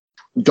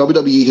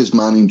 WWE has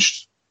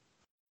managed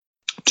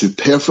to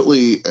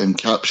perfectly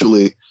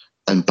encapsulate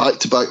in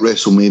back-to-back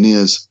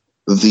WrestleManias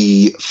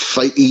the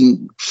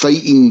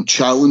fighting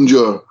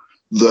challenger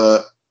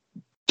that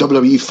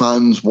WWE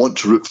fans want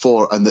to root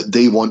for and that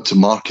they want to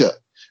market.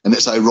 And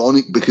it's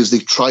ironic because they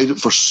tried it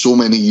for so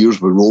many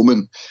years with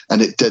Roman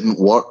and it didn't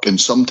work. And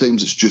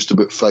sometimes it's just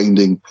about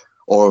finding,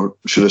 or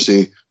should I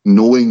say,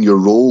 knowing your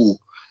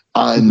role.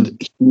 And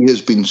he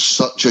has been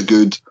such a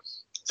good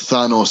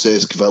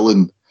Thanos-esque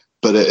villain,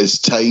 but it's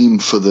time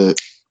for the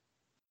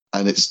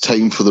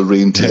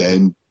reign to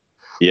end.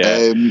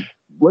 Yeah.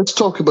 Let's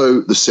talk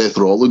about the Seth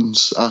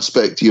Rollins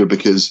aspect here,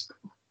 because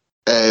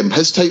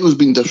his title has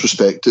been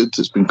disrespected.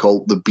 It's been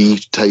called the B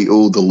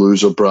title, the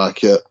loser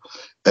bracket,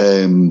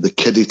 the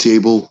kiddie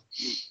table.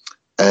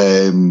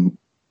 And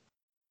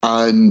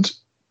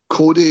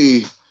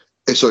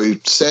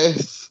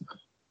Seth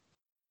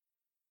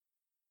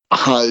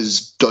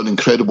has done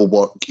incredible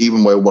work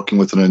even while working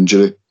with an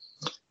injury.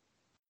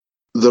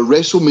 The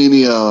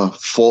WrestleMania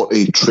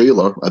 40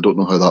 trailer, I don't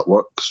know how that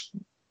works,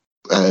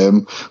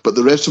 but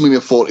the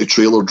WrestleMania 40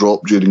 trailer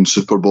dropped during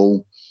Super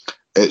Bowl.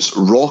 It's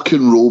Rock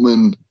and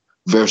Roman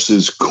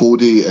versus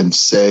Cody and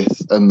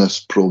Seth in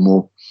this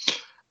promo.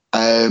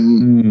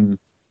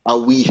 Are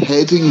we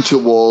heading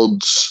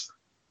towards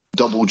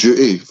double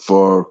duty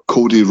for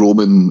Cody,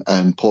 Roman,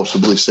 and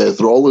possibly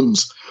Seth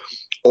Rollins?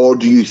 Or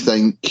do you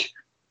think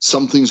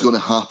something's going to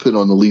happen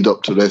on the lead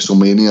up to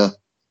WrestleMania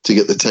to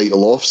get the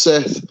title off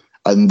Seth,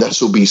 and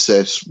this will be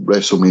Seth's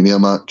WrestleMania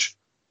match?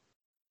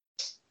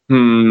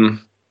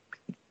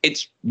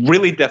 It's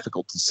really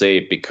difficult to say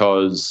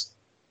because,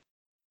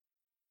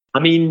 I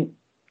mean,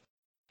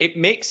 it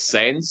makes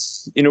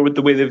sense, with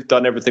the way they've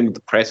done everything with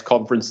the press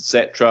conference,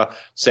 etc.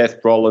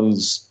 Seth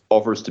Rollins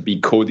offers to be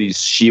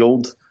Cody's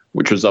shield,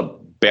 which was a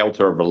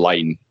belter of a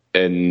line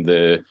in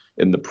the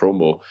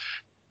promo.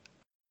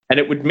 And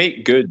it would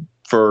make good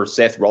for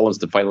Seth Rollins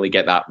to finally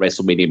get that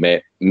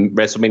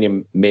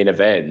WrestleMania main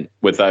event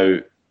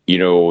without,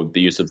 the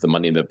use of the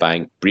Money in the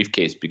Bank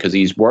briefcase, because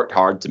he's worked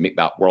hard to make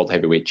that World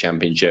Heavyweight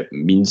Championship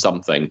mean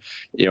something,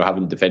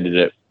 having defended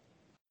it,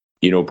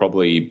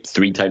 probably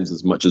 3 times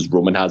as much as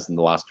Roman has in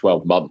the last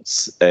 12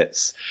 months.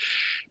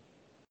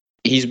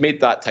 He's made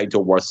that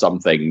title worth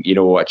something,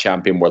 a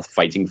champion worth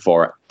fighting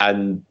for.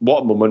 And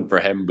what a moment for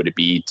him would it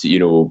be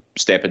to,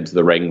 step into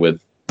the ring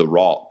with The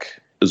Rock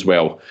as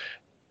well.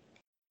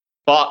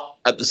 But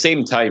at the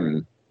same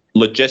time,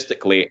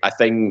 logistically,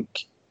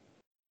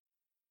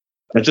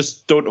 I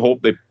just don't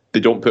hope they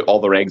don't put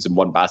all their eggs in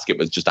one basket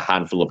with just a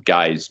handful of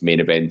guys main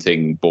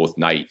eventing both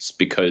nights,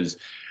 because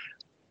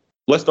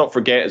let's not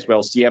forget as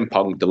well, CM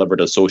Punk delivered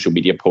a social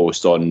media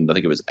post on, I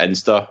think it was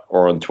Insta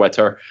or on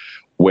Twitter,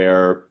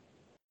 where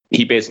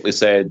he basically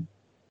said,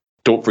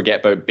 don't forget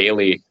about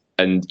Bayley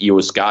and Io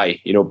Sky.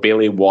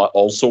 Bayley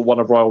also won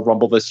a Royal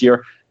Rumble this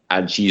year,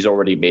 and she's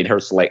already made her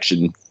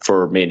selection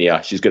for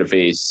Mania. She's going to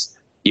face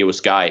Io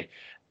Sky.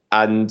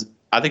 And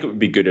I think it would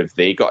be good if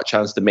they got a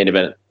chance to main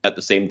event at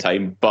the same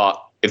time.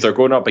 But if they're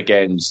going up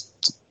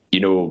against,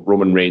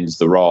 Roman Reigns,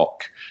 The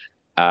Rock,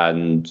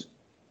 and,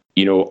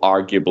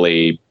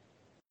 arguably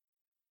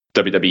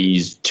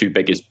WWE's 2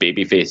 biggest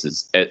baby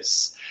faces,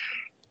 it's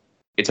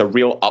a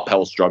real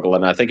uphill struggle.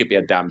 And I think it'd be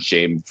a damn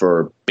shame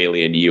for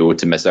Bayley and Io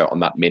to miss out on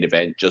that main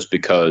event just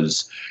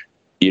because,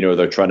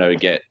 they're trying to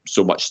get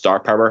so much star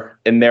power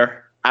in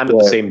there. And at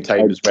the same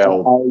time as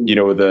well,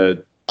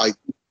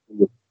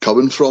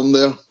 coming from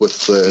there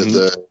with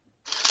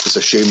it's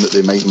a shame that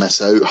they might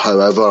miss out.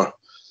 However,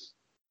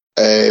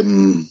 I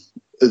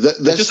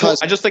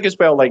just think as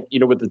well,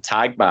 with the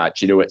tag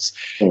match,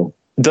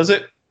 does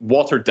it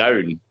water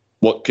down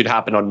what could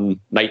happen on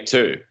night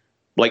 2?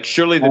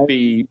 Surely there'd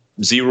be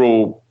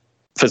zero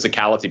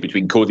physicality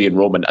between Cody and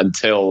Roman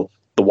until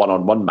the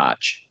one-on-one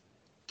match.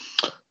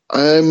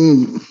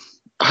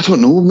 I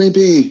don't know.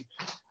 Maybe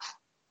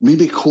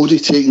Cody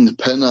taking the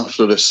pin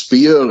after a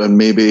spear, and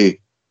maybe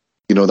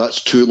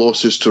that's 2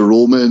 losses to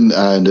Roman,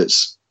 and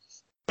it's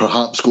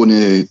perhaps going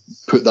to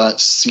put that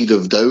seed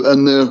of doubt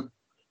in there.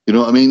 You know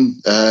what I mean?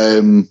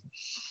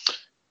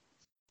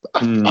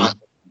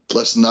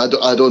 Listen, I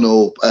don't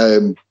know,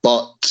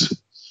 but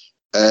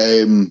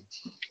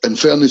in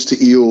fairness to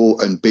Io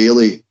and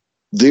Bayley,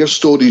 their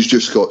stories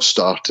just got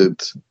started.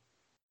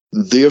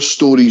 Their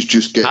stories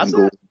just getting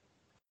going.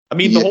 I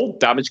mean, the whole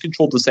Damage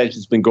Control dissension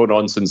has been going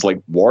on since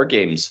War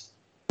Games.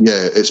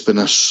 Yeah, it's been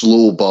a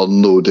slow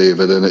burn though,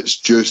 David, and it's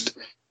just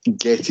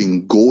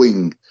getting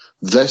going.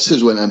 This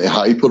has went into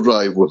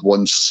hyperdrive with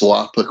one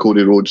slap of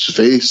Cody Rhodes'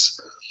 face,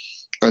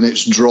 and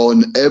it's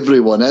drawn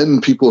everyone in.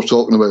 People are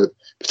talking about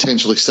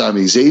potentially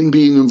Sami Zayn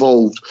being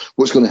involved.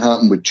 What's going to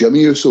happen with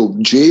Jimmy Uso?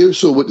 Jey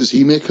Uso, what does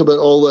he make about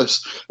all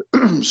this?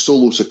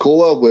 Solo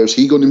Sikoa, where's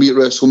he going to be at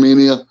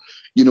WrestleMania?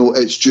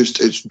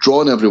 It's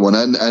drawn everyone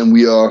in, and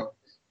we are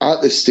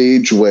at the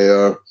stage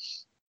where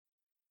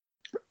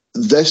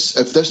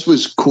if this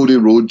was Cody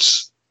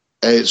Rhodes,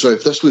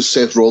 if this was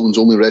Seth Rollins'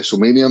 only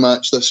WrestleMania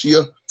match this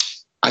year,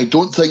 I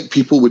don't think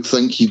people would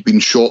think he'd been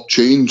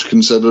shortchanged,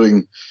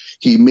 considering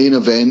he main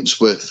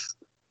events with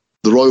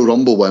the Royal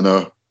Rumble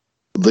winner,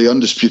 the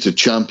undisputed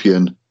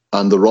champion,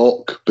 and The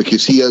Rock,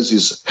 because he has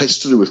his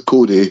history with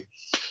Cody,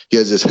 he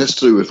has his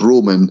history with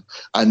Roman,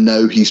 and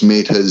now he's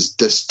made his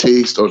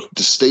distaste or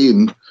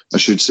disdain, I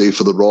should say,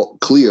 for The Rock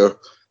clear.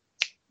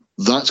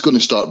 That's going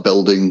to start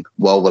building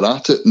while we're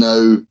at it.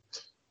 Now,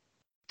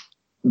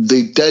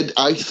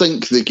 I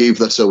think they gave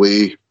this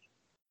away,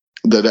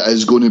 that it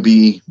is going to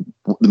be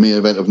the main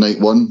event of night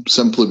 1,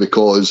 simply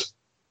because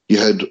you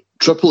had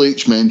Triple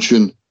H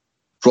mention,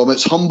 from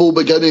its humble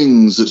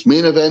beginnings, its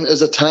main event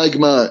is a tag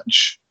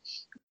match.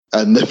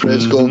 And the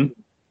press conference,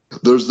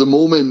 there's the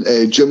moment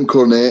Jim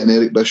Cornette and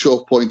Eric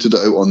Bischoff pointed it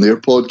out on their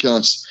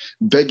podcast.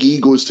 Big E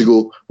goes to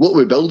go, what are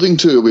we building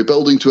to? Are we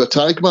building to a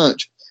tag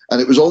match? And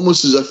it was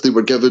almost as if they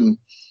were given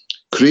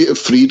creative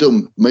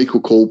freedom.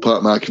 Michael Cole,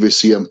 Pat McAfee,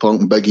 CM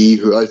Punk, and Big E,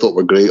 who I thought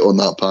were great on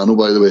that panel,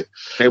 by the way.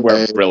 They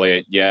were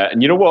brilliant, yeah.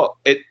 And you know what?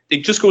 It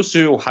just goes to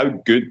show how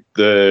good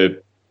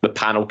the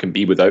panel can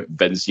be without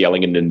Vince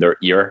yelling in their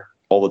ear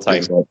all the time.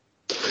 Exactly.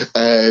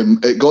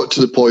 It got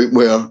to the point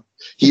where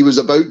he was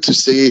about to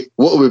say,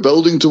 what are we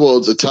building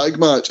towards? A tag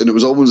match? And it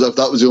was almost as if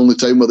that was the only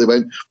time where they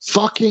went,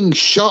 fucking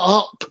shut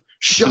up.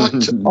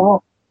 Shut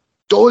up.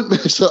 Don't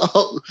mess it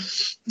up.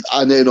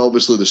 And then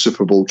obviously the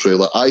Super Bowl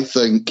trailer. I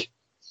think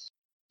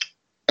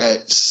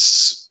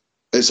it's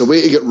a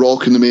way to get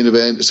Rock in the main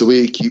event. It's a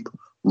way to keep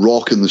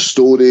Rock in the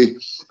story.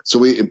 It's a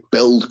way to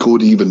build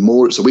Cody even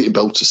more. It's a way to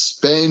build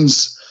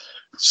suspense.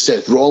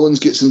 Seth Rollins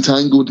gets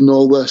entangled in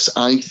all this.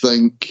 I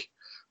think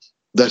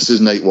this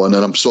is night one,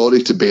 and I'm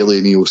sorry to Bayley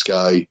and Io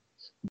Sky,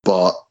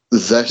 but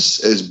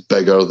this is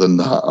bigger than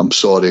that. I'm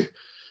sorry.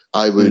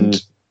 I would,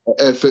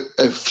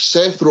 if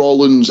Seth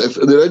Rollins, if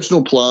the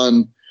original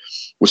plan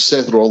was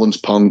Seth Rollins,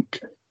 Punk,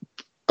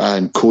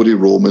 and Cody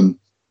Roman,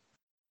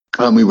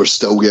 and we were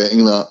still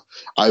getting that,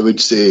 I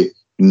would say,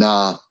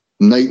 nah,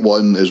 night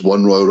one is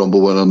one Royal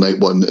Rumble winner, night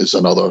one is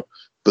another.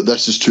 But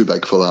this is too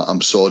big for that. I'm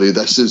sorry.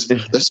 This is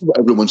what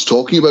everyone's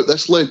talking about.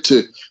 This led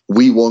to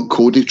We Want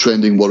Cody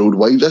trending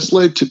worldwide. This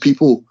led to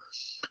people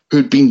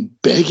who'd been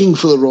begging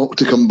for The Rock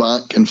to come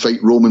back and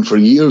fight Roman for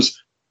years,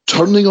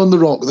 turning on The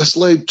Rock. This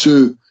led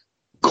to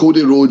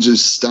Cody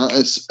Rhodes'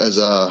 status as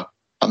a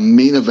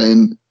main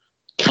event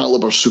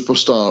caliber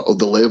superstar of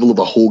the level of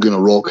a Hogan, a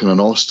Rock, and an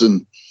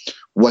Austin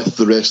with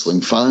the wrestling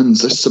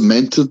fans. This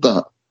cemented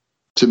that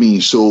to me.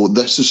 So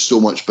this is so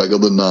much bigger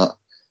than that.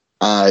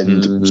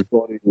 And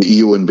sorry,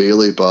 Io and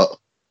Bayley, but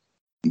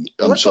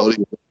I'm sorry.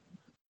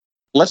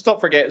 Let's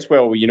not forget as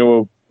well, you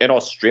know, in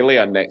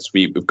Australia next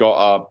week, we've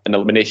got an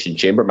Elimination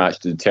Chamber match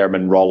to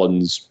determine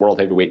Rollins'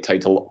 World Heavyweight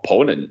title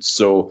opponent.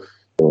 So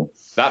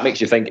that makes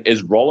you think,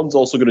 is Rollins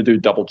also going to do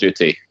double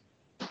duty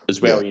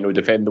as well, you know,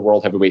 defend the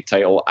World Heavyweight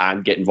title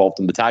and get involved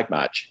in the tag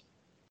match?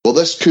 Well,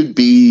 this could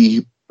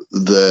be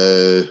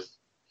this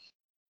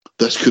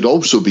could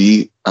also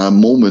be a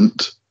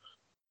moment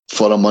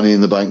for a Money in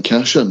the Bank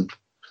cash-in.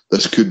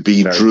 This could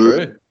be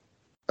Drew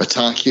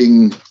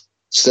attacking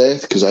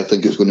Seth, because I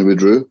think it's going to be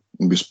Drew.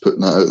 I'm just putting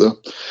that out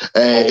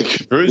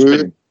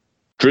there.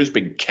 Drew's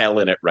been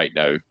killing it right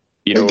now.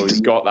 You know, he's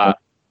got that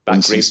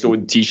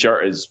Gravestone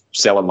t-shirt is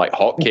selling like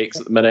hotcakes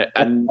at the minute.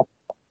 And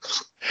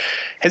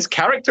his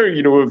character,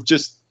 you know, of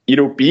just, you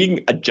know,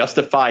 being a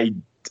justified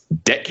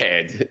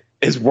dickhead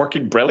is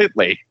working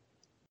brilliantly.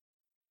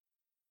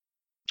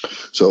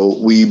 So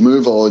we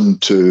move on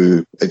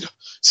to...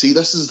 See,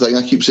 this is the thing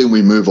I keep saying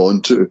we move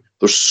on to.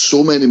 There's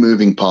so many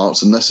moving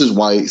parts, and this is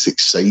why it's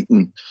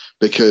exciting,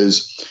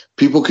 because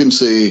people can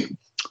say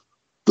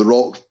The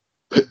Rock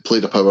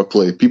played a power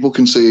play. People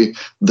can say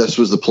this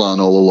was the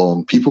plan all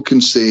along. People can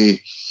say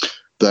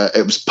that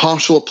it was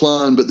partial a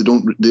plan, but they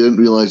didn't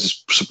realise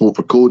there's support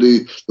for Cody.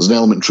 There's an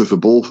element of truth of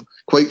both.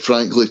 Quite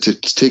frankly, to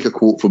take a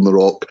quote from The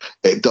Rock,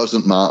 it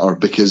doesn't matter,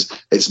 because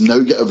it's now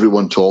got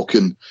everyone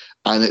talking,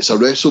 and it's a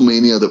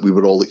WrestleMania that we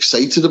were all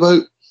excited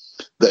about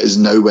that has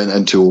now went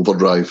into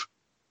overdrive,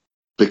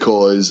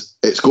 because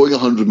it's going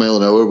 100 mile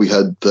an hour. We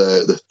had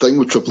the thing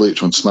with Triple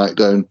H on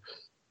SmackDown.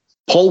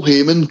 Paul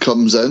Heyman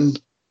comes in.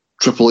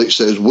 Triple H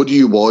says, "What do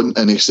you want?"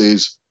 And he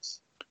says,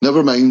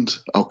 "Never mind.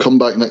 I'll come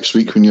back next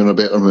week when you're in a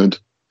better mood.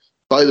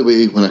 By the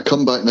way, when I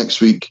come back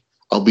next week,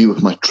 I'll be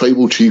with my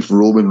tribal chief,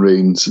 Roman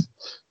Reigns."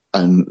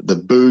 And the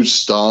boos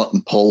start,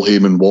 and Paul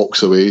Heyman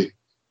walks away,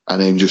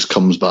 and then just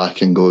comes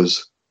back and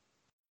goes,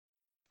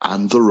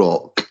 "And The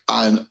Rock."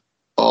 And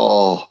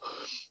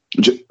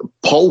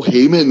Paul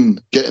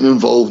Heyman getting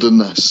involved in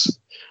this.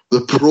 The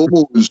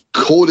promos,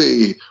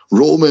 Cody,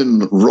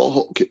 Roman,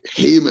 Rock,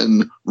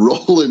 Heyman,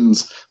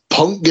 Rollins,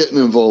 Punk getting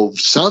involved,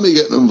 Sammy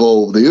getting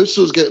involved, the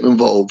Usos getting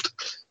involved.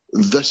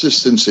 This is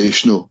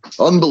sensational.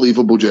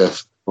 Unbelievable,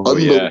 Jeff.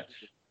 Yeah.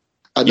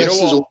 And you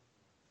this know what?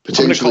 Is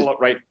potentially...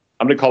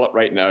 I'm going to call it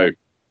right now.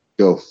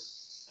 Go.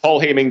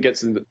 Paul Heyman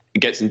gets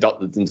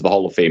inducted into the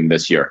Hall of Fame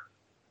this year,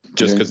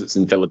 just because it's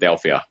in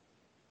Philadelphia.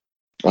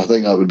 I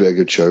think that would be a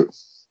good shout.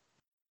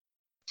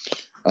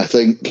 I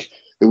think,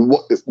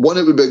 one,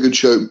 it would be a good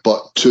shout,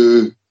 but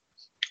two,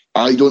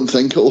 I don't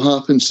think it'll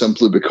happen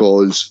simply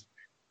because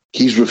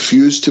he's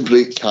refused to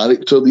break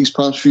character these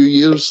past few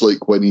years.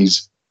 Like when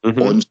he's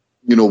on,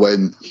 you know,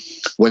 when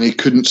he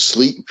couldn't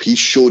sleep, he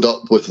showed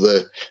up with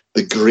the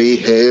grey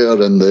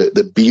hair and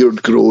the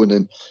beard growing,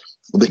 and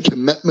the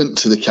commitment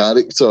to the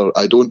character.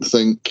 I don't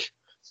think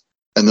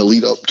in the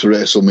lead up to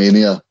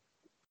WrestleMania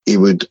he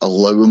would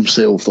allow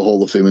himself the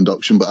Hall of Fame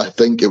induction, but I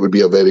think it would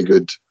be a very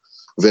good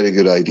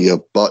idea.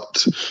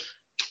 But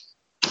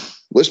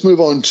let's move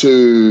on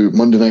to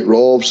Monday Night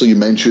Raw. So you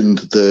mentioned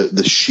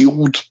the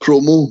Shield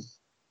promo.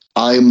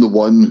 I am the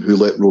one who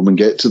let Roman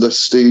get to this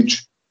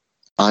stage.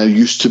 I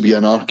used to be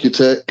an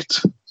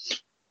architect.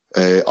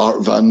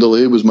 Art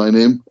Vandelay was my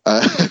name.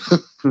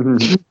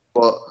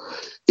 But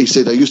he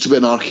said, I used to be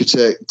an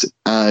architect,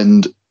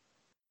 and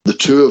the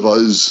three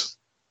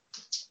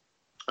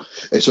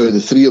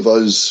of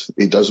us,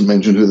 he doesn't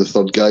mention who the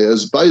third guy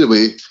is. By the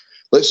way,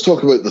 let's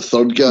talk about the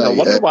third guy. I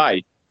wonder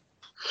why.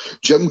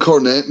 Jim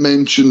Cornette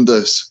mentioned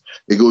this.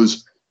 He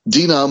goes,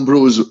 Dean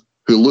Ambrose,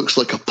 who looks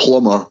like a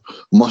plumber,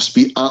 must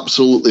be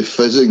absolutely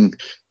fizzing.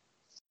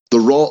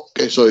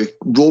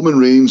 Roman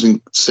Reigns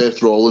and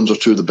Seth Rollins are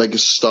two of the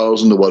biggest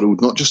stars in the world,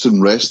 not just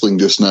in wrestling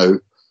just now,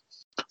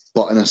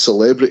 but in a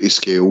celebrity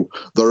scale.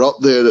 They're up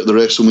there at the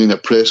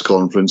WrestleMania press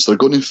conference. They're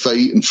going to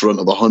fight in front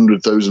of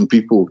 100,000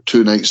 people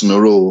 2 nights in a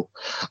row,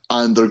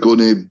 and they're going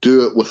to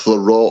do it with The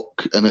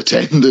Rock in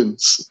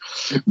attendance.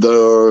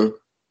 They're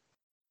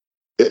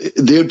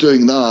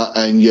doing that,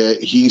 and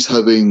yet he's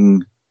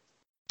having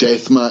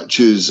death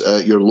matches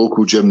at your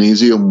local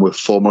gymnasium with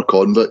former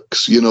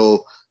convicts. You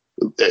know,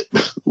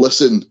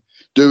 listen,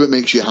 do what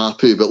makes you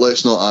happy, but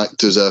let's not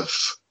act as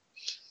if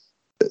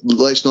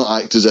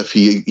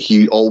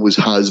he always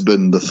has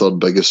been the third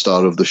biggest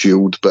star of the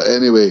Shield. But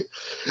anyway,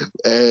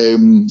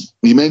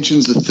 he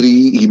mentions the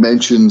three. He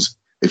mentions,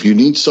 if you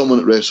need someone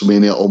at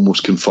WrestleMania,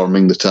 almost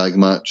confirming the tag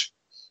match,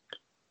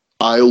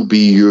 I'll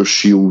be your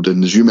Shield.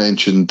 And as you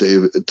mentioned,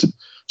 David,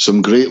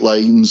 some great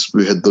lines.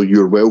 We had the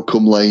 "You're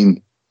welcome"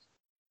 line.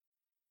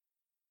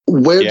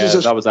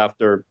 That was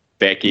after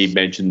Becky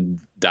mentioned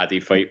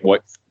Daddy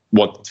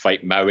wanted to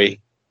fight Maui.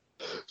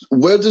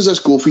 Where does this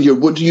go for you?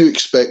 What do you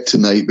expect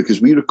tonight?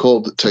 Because we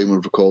record at time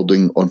of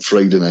recording on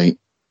Friday night.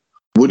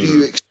 What do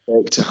you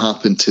expect to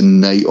happen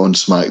tonight on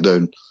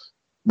SmackDown?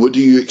 What do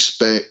you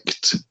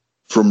expect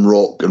from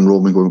Rock and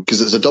Roman going?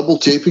 Because it's a double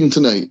taping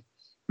tonight.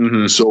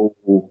 Mm-hmm. So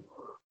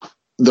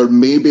there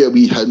may be a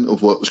wee hint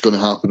of what's going to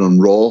happen on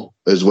Raw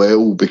as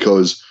well,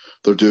 because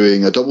they're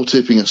doing a double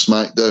taping of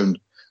SmackDown,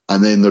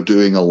 and then they're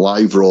doing a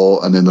live Raw,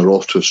 and then they're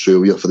off to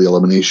Australia for the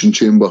Elimination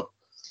Chamber.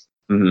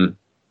 Mm-hmm.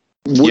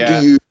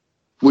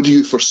 What do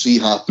you foresee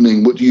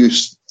happening? What do you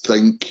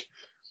think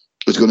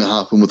is going to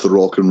happen with The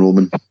Rock and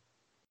Roman? I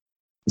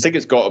think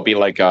it's got to be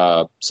like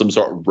some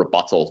sort of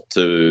rebuttal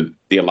to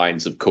the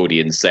alliance of Cody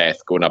and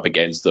Seth going up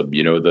against them.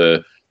 You know,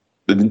 the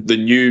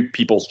new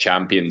People's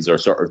Champions are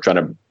sort of trying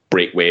to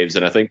break waves,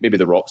 and I think maybe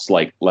The Rock's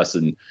like,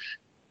 listen,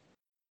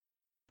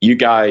 you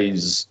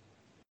guys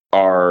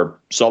are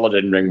solid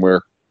in-ring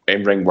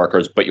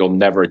workers, but you'll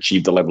never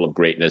achieve the level of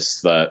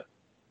greatness that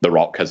The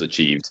Rock has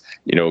achieved,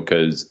 you know,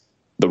 because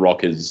The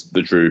Rock is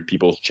the true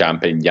People's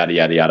Champion, yada,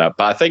 yada, yada.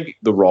 But I think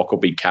The Rock will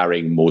be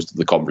carrying most of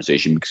the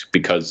conversation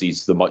because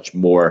he's the much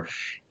more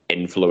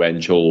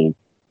influential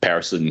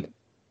person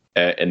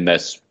in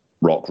this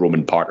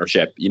Rock-Roman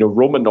partnership. You know,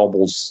 Roman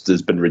almost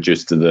has been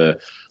reduced to the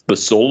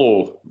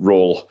solo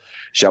role,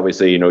 shall we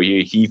say. You know,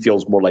 he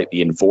feels more like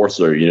the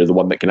enforcer, you know, the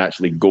one that can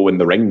actually go in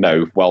the ring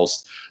now,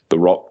 whilst The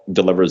Rock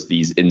delivers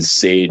these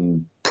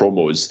insane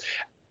promos.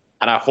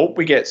 And I hope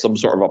we get some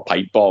sort of a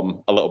pipe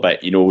bomb a little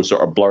bit, you know,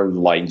 sort of blurring the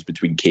lines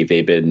between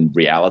kayfabe and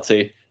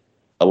reality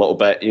a little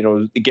bit. You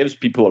know, it gives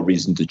people a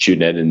reason to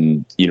tune in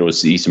and, you know,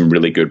 see some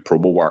really good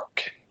promo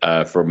work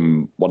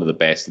from one of the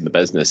best in the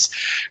business.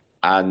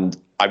 And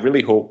I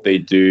really hope they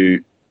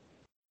do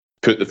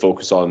put the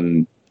focus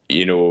on,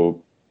 you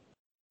know,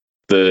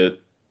 the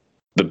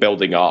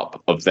building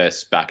up of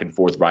this back and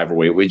forth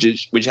rivalry,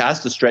 which has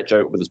to stretch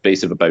out over the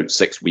space of about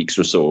 6 weeks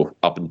or so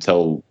up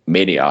until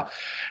Mania.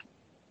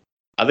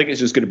 I think it's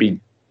just going to be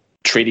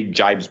trading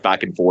jibes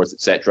back and forth,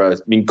 etc. I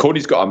mean,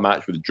 Cody's got a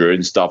match with Drew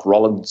and stuff.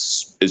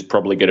 Rollins is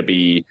probably going to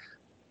be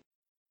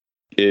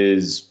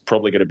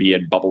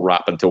in bubble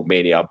wrap until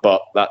Mania,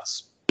 but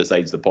that's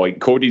besides the point.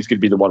 Cody's going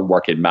to be the one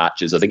working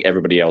matches. I think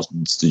everybody else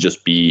needs to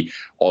just be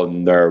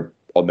on their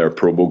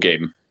promo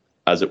game,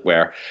 as it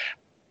were.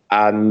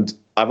 And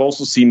I've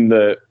also seen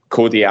that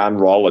Cody and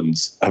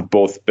Rollins have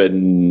both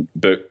been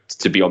booked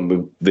to be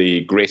on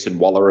the Grayson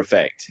Waller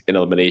effect in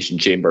Elimination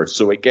Chamber.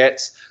 So it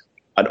gets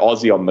an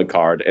Aussie on the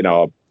card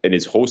in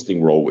his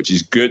hosting role, which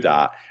he's good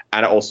at,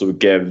 and it also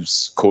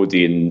gives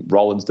Cody and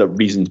Rollins the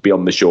reason to be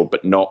on the show,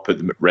 but not put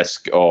them at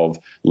risk of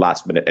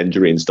last-minute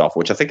injury and stuff,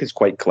 which I think is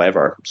quite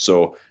clever.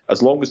 So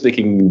as long as they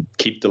can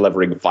keep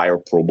delivering fire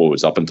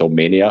promos up until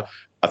Mania,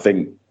 I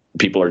think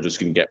people are just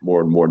going to get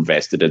more and more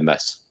invested in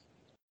this.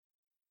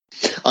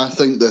 I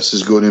think this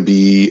is going to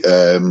be...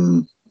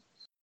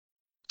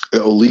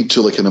 it'll lead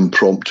to like an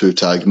impromptu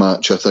tag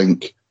match, I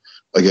think,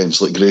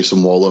 against like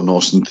Grayson Waller and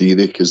Austin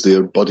Theory, because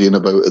they're buddying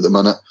about at the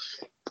minute.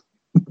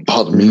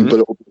 Pardon me, but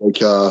it'll be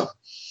like a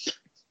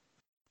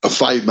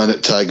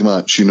 5-minute tag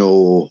match, you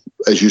know,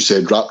 as you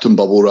said, wrapped in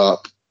bubble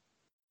wrap.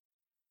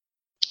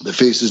 The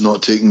face is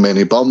not taking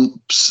many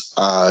bumps,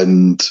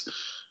 and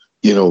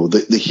you know,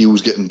 the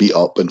heel's getting beat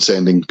up and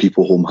sending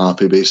people home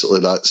happy. Basically,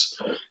 that's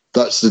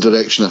the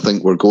direction I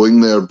think we're going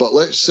there. But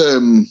let's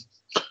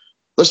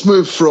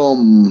move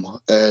from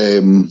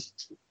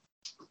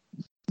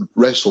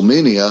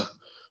WrestleMania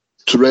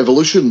to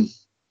Revolution,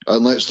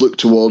 and let's look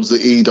towards the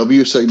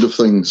AEW side of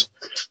things.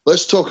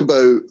 Let's talk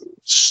about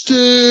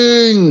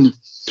Sting.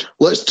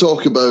 Let's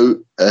talk about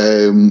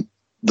the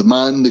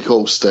man they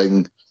call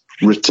Sting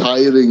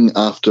retiring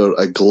after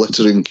a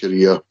glittering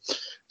career.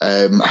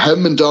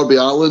 Him and Darby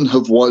Allin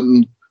have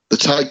won the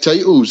tag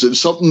titles. It's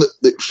something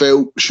that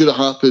felt should have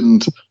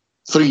happened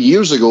 3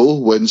 years ago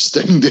when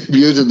Sting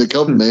debuted in the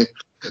company.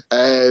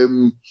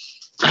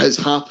 has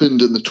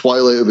happened in the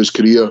twilight of his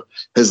career.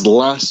 His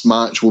last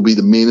match will be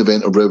the main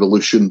event of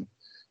Revolution.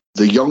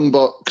 The Young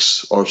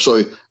Bucks,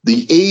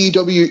 the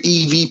AEW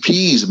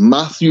EVPs,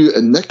 Matthew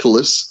and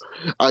Nicholas,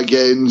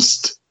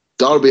 against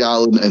Darby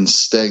Allin and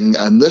Sting.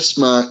 And this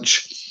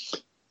match,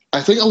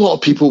 I think a lot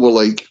of people were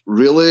like,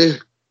 really?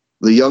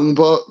 The Young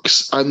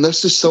Bucks? And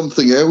this is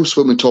something else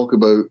when we talk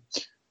about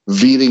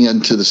veering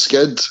into the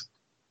skid.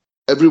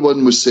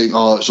 Everyone was saying,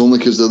 it's only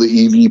because they're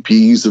the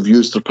EVPs, they've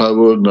used their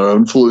power and their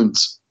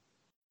influence.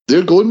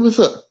 They're going with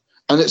it.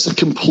 And it's a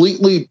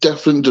completely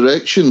different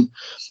direction.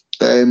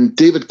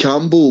 David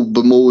Campbell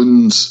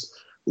bemoans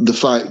the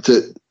fact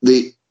that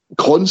they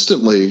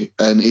constantly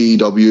in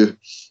AEW,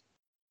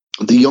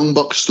 the Young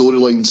Bucks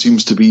storyline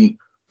seems to be,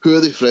 who are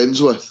they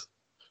friends with?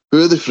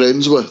 Who are they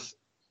friends with?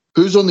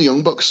 Who's on the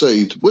Young Bucks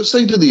side? What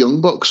side are the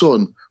Young Bucks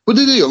on? What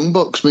did the Young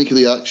Bucks make of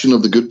the action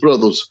of the Good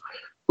Brothers?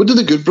 What did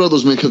the Good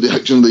Brothers make of the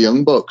action of the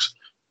Young Bucks?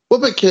 What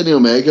about Kenny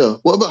Omega?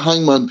 What about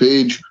Hangman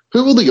Page?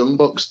 Who will the Young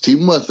Bucks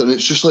team with? And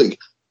it's just like,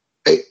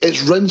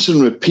 it's rinse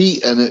and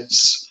repeat, and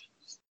it's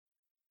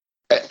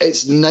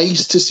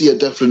nice to see a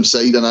different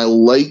side. And I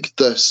like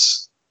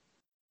this,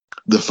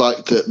 the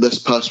fact that this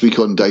past week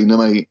on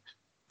Dynamite,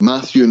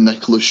 Matthew and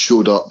Nicholas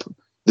showed up.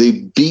 They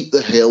beat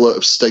the hell out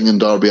of Sting and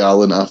Darby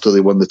Allin after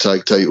they won the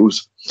tag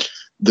titles.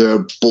 They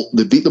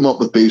beat them up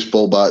with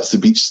baseball bats. They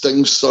beat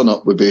Sting's son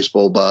up with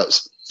baseball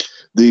bats.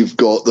 They've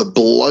got the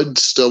blood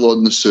still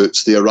on the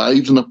suits. They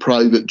arrived in a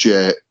private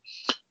jet.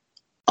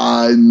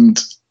 And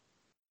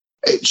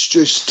it's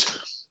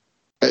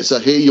a,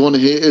 hey, you want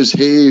to hate us?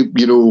 Hey,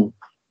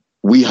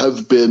 we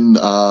have been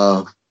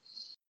a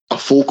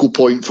focal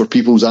point for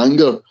people's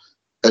anger.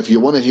 If you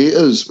want to hate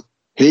us,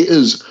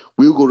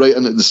 we'll go right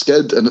into the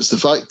skid. And it's the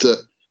fact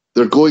that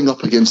they're going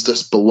up against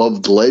this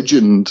beloved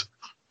legend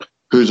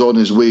who's on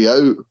his way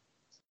out.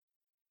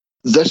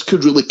 This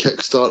could really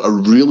kickstart a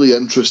really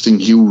interesting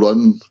heel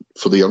run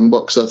for the Young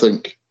Bucks, I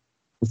think.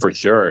 For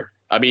sure.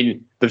 I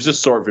mean, they've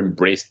just sort of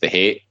embraced the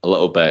hate a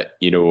little bit,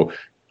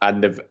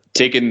 and they've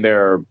taken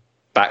their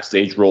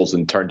backstage roles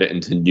and turned it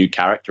into new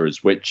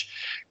characters, which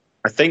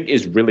I think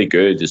is really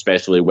good,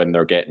 especially when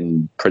they're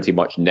getting pretty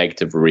much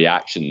negative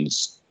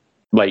reactions.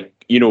 Like,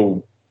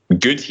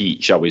 good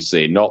heat, shall we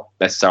say, not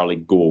necessarily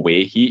go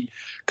away heat,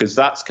 because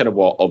that's kind of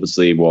what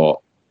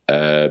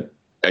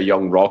a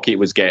young Rocky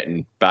was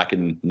getting back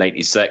in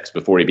 '96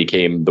 before he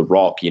became The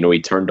Rock.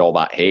 He turned all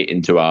that hate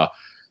into a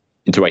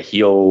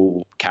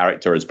heel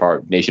character as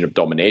part of Nation of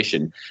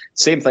Domination.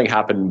 Same thing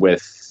happened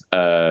with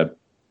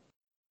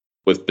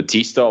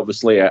Batista,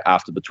 obviously,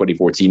 after the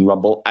 2014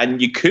 Rumble. And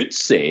you could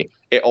say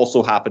it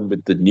also happened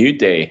with the New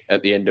Day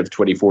at the end of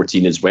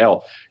 2014 as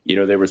well.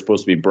 They were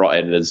supposed to be brought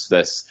in as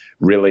this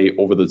really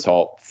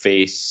over-the-top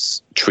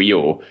face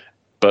trio,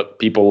 but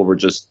people were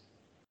just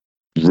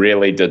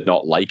really did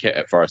not like it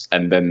at first.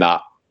 And then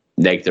that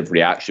negative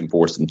reaction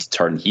forced them to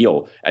turn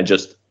heel and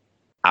just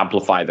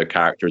amplify their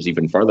characters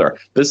even further.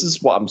 This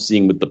is what I'm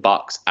seeing with the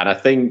Bucks. And I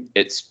think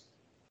it's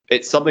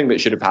something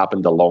that should have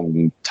happened a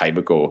long time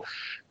ago.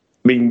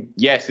 I mean,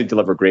 yes, they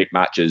deliver great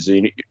matches.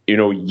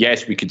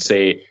 Yes, we could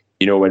say,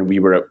 when we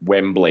were at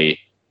Wembley,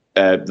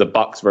 the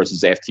Bucks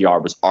versus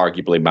FTR was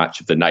arguably match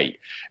of the night.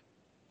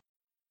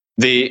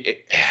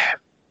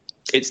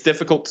 It's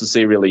difficult to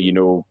say, really,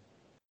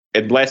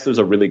 unless there's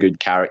a really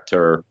good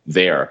character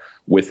there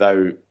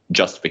without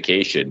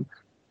justification.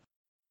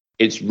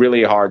 It's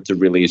really hard to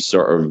really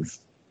sort of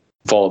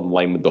fall in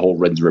line with the whole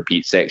rinse and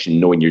repeat section,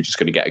 knowing you're just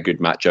going to get a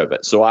good match out of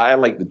it. So I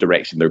like the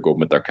direction they're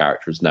going with their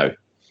characters now.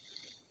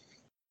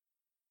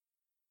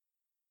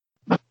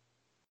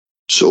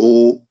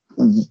 So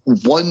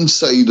one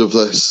side of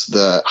this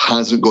that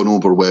hasn't gone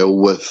over well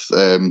with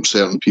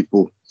certain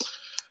people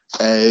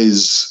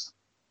is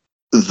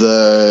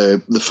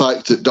the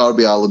fact that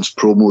Darby Allin's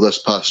promo this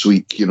past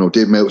week,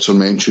 Dave Meltzer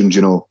mentioned,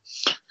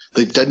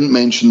 they didn't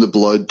mention the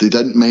blood, they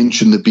didn't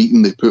mention the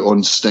beating they put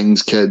on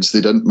Sting's kids,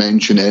 they didn't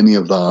mention any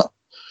of that.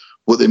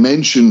 What they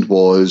mentioned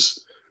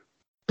was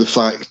the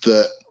fact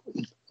that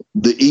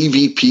the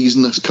EVPs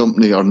in this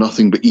company are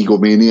nothing but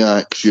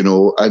egomaniacs,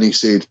 and he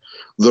said,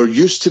 there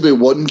used to be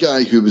one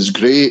guy who was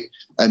great,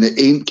 and it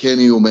ain't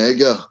Kenny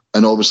Omega.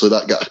 And obviously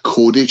that got a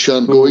Cody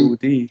chant going.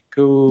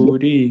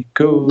 Cody.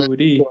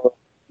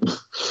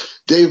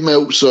 Dave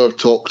Meltzer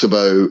talked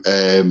about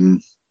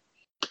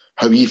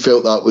how he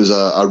felt that was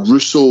a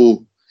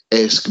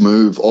Russo-esque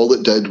move. All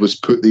it did was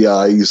put the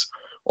eyes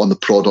on the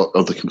product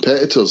of the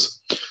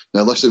competitors.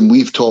 Now, listen,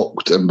 we've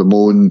talked and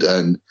bemoaned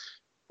and,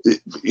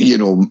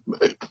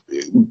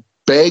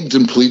 begged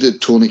and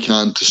pleaded Tony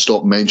Khan to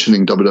stop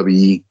mentioning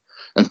WWE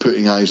and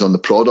putting eyes on the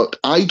product.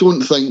 I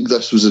don't think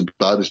this was as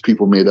bad as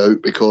people made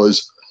out,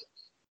 because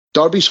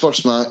Darby's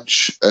first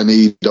match in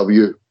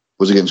AEW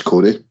was against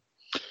Cody.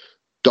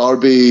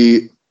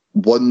 Darby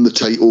won the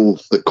title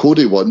that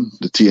Cody won,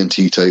 the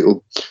TNT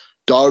title.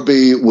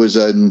 Darby was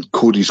in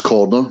Cody's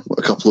corner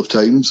a couple of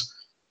times.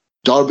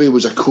 Darby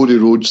was a Cody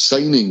Rhodes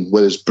signing,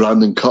 whereas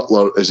Brandon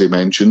Cutler, as he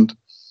mentioned,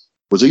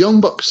 was a Young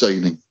Bucks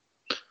signing.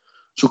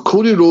 So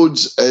Cody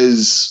Rhodes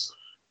is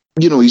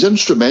he's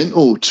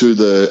instrumental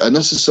to and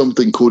this is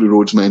something Cody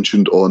Rhodes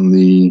mentioned on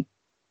the,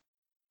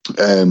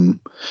 I believe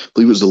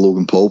it was the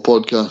Logan Paul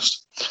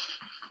podcast.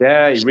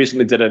 Yeah, he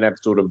recently did an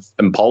episode of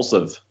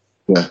Impulsive.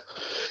 Yeah.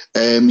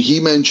 He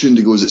mentioned,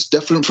 he goes, it's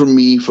different from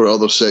me for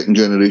other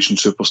second-generation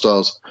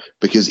superstars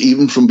because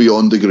even from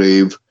beyond the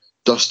grave,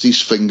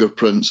 Dusty's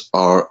fingerprints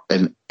are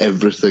in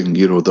everything.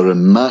 They're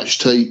in match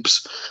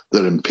types,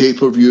 they're in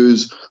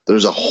pay-per-views.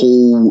 There's a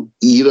whole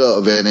era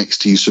of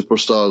NXT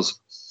superstars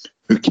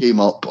who came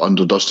up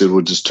under Dusty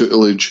Rhodes'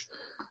 tutelage.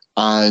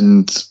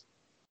 And,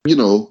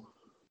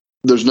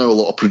 there's now a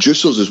lot of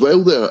producers as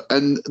well there.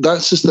 And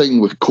that's the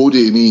thing with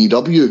Cody and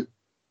AEW.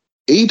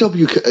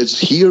 AEW is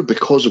here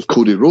because of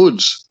Cody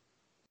Rhodes.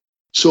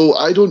 So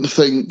I don't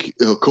think,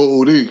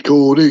 Cody.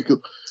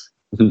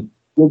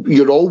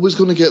 You're always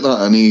going to get that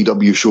on an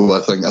AEW show,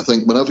 I think. I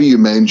think whenever you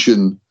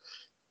mention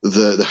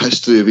the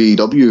history of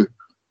AEW,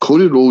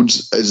 Cody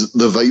Rhodes is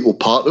the vital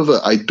part of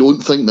it. I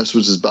don't think this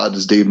was as bad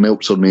as Dave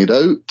Meltzer made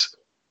out,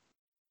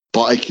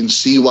 but I can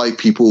see why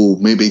people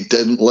maybe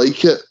didn't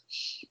like it,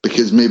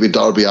 because maybe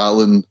Darby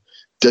Allin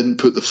didn't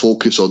put the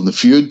focus on the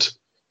feud.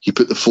 He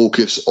put the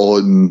focus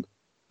on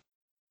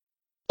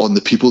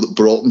the people that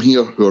brought him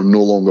here, who are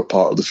no longer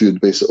part of the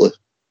feud, basically.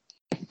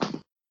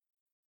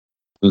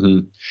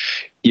 Mm-hmm.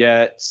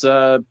 Yeah, it's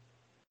I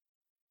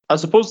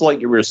suppose,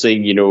 like you were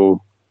saying,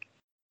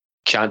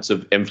 chance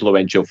of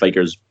influential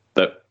figures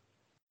that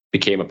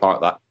became a part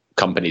of that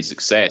company's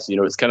success.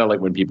 It's kind of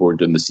like when people were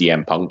doing the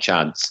CM Punk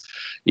chants,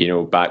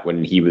 back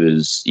when he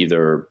was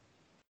either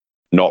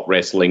not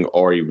wrestling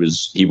or he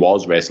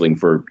was wrestling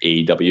for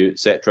AEW,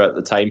 etc. at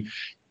the time.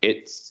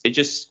 It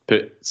just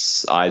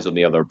puts eyes on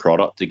the other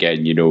product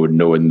again,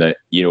 knowing that,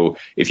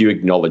 if you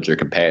acknowledge your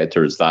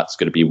competitors, that's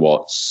going to be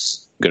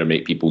what's going to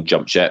make people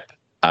jump ship.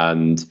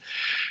 And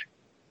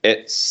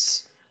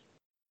it's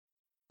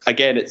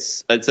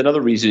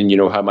another reason,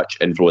 how much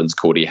influence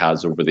Cody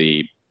has over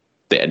the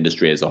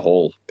industry as a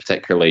whole,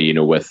 particularly,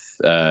 with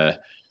the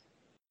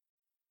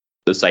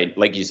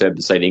like you said,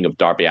 the signing of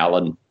Darby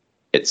Allin,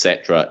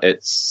 etc.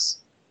 There's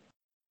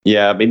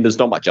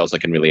not much else I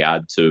can really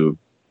add to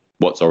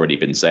what's already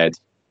been said.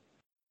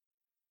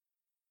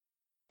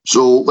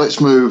 So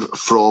let's move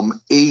from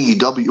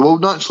AEW.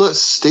 Well, actually,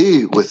 let's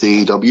stay with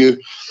AEW.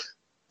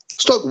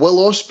 Let's talk Will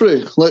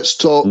Ospreay. Let's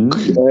talk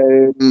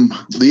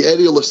the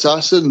aerial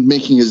assassin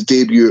making his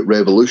debut at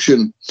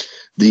Revolution.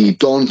 The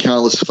Don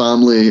Callis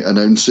family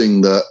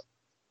announcing that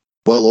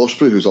Will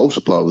Ospreay, who's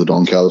also part of the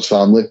Don Callis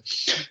family,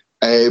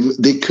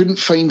 they couldn't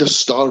find a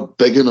star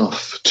big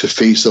enough to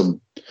face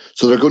him,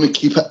 so they're going to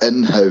keep it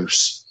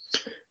in-house.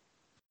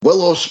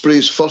 Will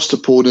Ospreay's first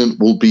opponent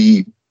will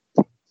be,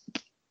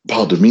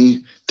 pardon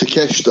me,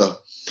 Takeshita,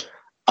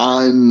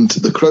 and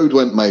the crowd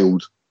went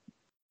mild.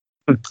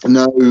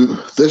 Now,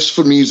 this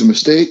for me is a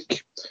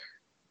mistake.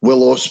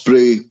 Will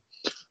Ospreay,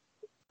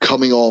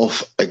 coming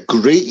off a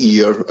great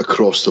year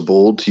across the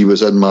board, he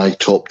was in my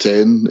top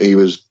 10. He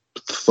was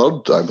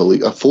third, I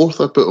believe,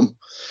 fourth. I put him.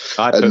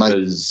 I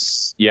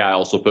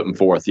also put him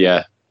fourth.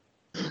 Yeah,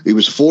 he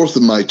was fourth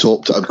in my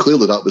top 10.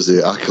 Clearly, that was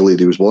the accolade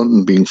he was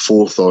wanting, being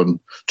fourth on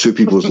two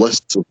people's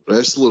lists of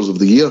wrestlers of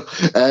the year.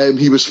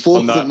 He was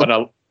fourth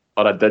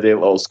on a dirty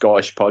little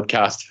Scottish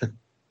podcast.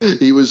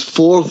 He was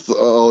fourth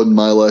on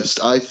my list.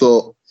 I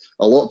thought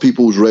a lot of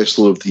people's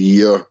wrestler of the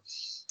year,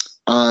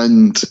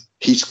 and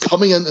he's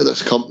coming into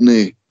this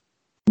company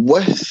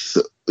with,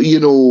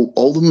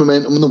 all the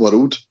momentum in the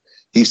world.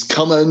 He's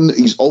come in,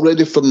 he's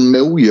already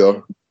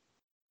familiar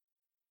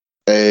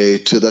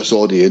to this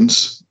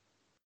audience.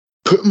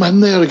 Put him in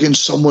there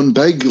against someone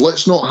big.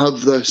 Let's not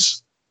have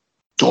this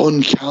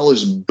Don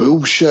Callis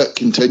bullshit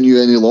continue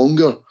any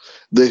longer.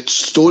 The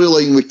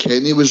storyline with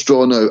Kenny was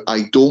drawn out.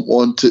 I don't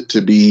want it to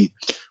be,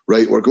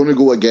 right, we're going to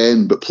go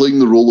again, but playing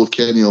the role of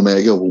Kenny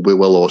Omega will be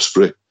Will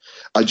Ospreay.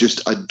 I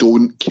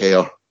don't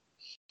care.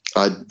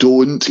 I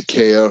don't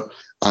care,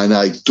 and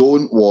I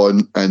don't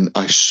want, and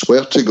I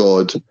swear to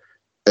God,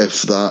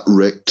 if that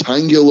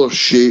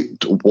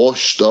rectangular-shaped,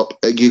 washed-up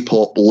Iggy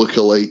Pop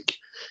lookalike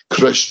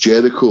Chris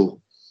Jericho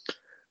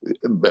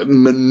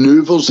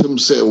manoeuvres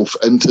himself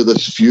into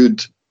this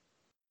feud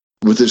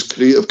with his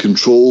creative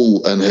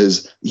control and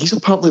he's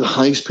apparently the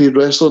highest paid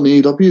wrestler in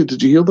AEW.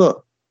 Did you hear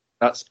that?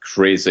 That's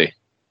crazy.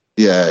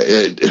 Yeah.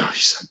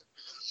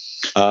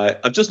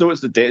 I've just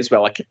noticed the date as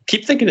well. I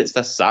keep thinking it's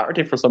this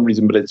Saturday for some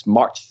reason, but it's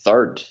March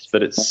 3rd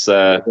that it's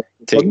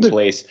taking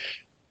place.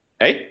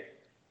 Hey?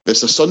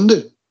 It's a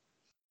Sunday.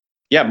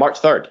 Yeah, March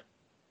 3rd.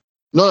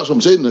 No, that's what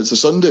I'm saying. It's a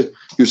Sunday.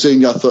 You were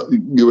saying I thought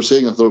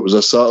it was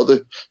a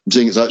Saturday. I'm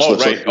saying it's actually. Oh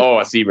right. Sunday. Oh,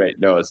 I see. Right.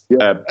 No, it's still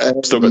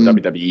got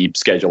WWE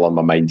schedule on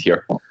my mind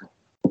here.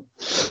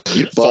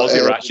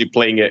 Fozzy are actually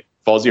playing it.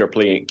 Fozzy are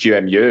playing at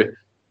QMU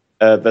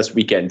this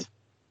weekend.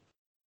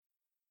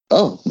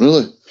 Oh,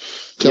 really?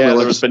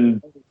 There's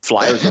been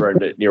flyers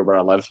around it near where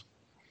I live.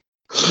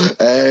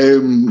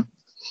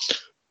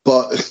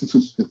 But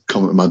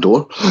come at my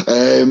door.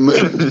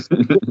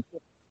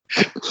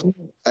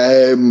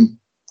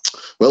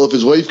 Well, if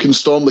his wife can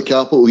storm the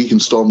Capitol, he can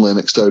storm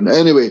Lennoxtown.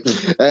 Anyway,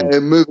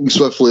 moving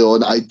swiftly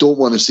on, I don't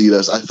want to see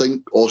this. I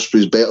think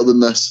Ospreay's better than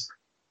this.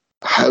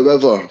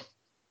 However,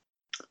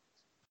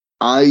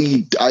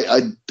 I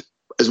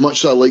as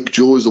much as I like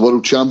Joe as the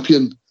world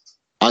champion,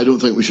 I don't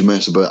think we should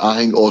mess about it. I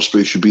think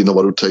Ospreay should be in the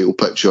world title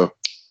picture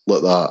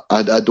like that.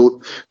 I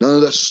don't. None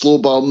of this slow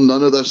burn.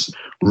 None of this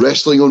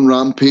wrestling on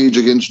Rampage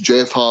against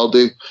Jeff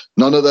Hardy.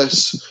 None of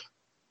this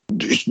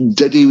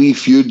Diddy wee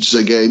feuds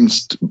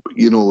against,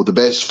 the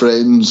best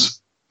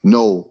friends.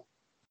 No.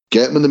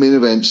 Get him in the main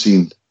event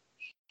scene.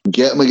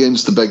 Get him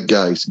against the big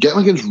guys. Get him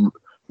against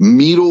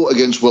Miro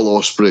against Will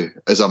Ospreay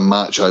is a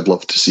match I'd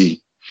love to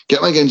see. Get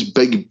him against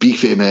big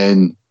beefy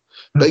men.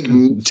 Big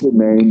meaty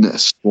men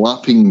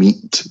slapping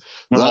meat.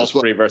 Will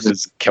Ospreay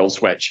versus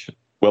Killswitch.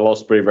 Will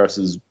Ospreay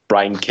versus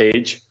Brian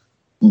Cage.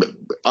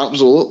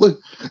 Absolutely.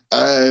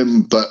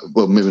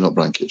 But maybe not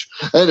Brian Cage.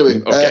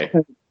 Anyway. Okay.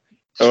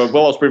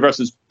 Will Ospreay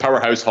versus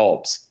Powerhouse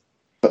Hobbs.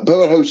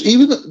 Powerhouse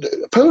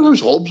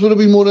Hobbs would have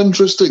been more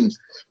interesting.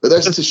 But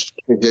that's the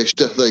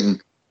Takeshita thing.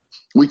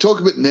 We talk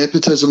about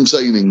nepotism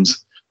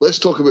signings. Let's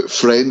talk about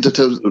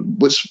frienditism.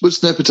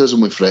 What's nepotism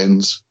with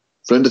friends?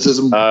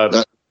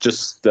 Frienditism?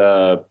 Just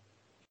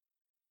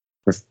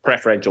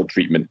preferential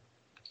treatment.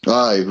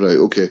 Aye, right,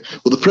 okay.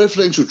 Well, the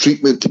preferential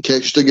treatment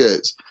Takeshita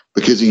gets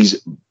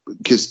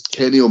because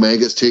Kenny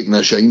Omega's taking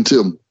a shine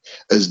to him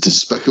is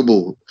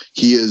despicable.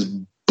 He is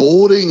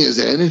boring as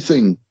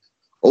anything.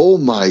 Oh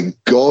my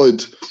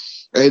God.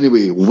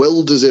 Anyway,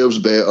 Will deserves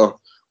better.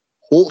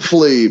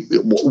 Hopefully,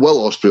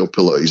 Will Ospreay will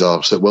pull out his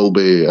arse. It will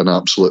be an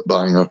absolute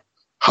banger.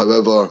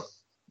 However,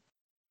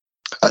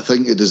 I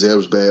think it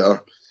deserves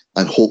better,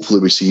 and hopefully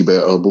we see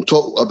better. We'll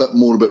talk a bit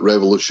more about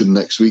Revolution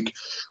next week.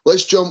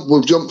 We've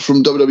jumped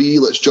from WWE.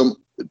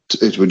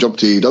 We jump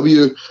to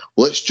AEW.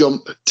 Let's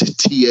jump to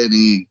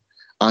TNA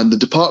and the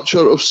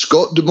departure of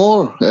Scott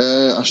D'Amore.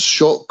 A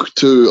shock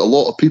to a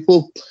lot of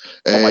people.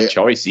 Not by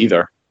choice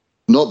either.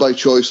 Not by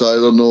choice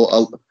either,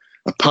 no.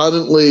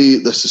 Apparently,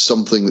 this is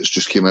something that's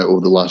just came out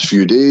over the last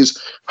few days.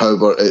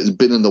 However, it's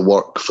been in the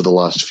work for the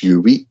last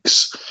few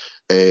weeks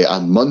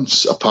and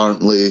months.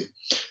 Apparently,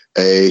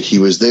 he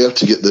was there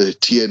to get the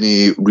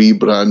TNA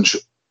rebrand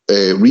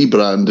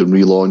and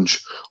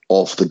relaunch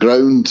off the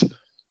ground.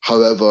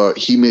 However,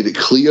 he made it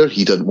clear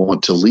he didn't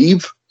want to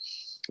leave.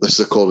 This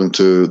is according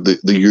to the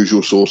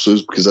usual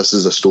sources, because this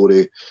is a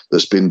story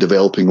that's been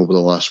developing over the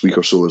last week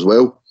or so as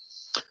well.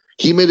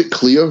 He made it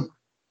clear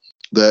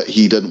that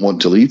he didn't want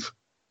to leave.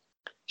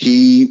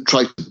 He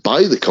tried to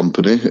buy the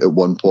company at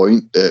one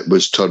point. It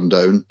was turned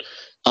down.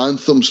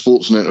 Anthem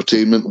Sports and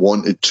Entertainment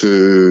wanted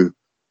to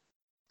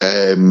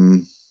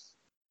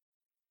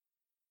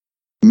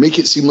make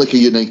it seem like a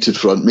united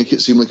front, make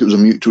it seem like it was a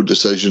mutual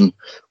decision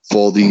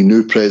for the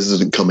new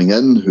president coming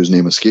in, whose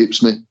name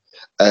escapes me.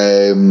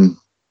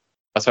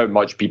 That's how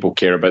much people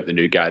care about the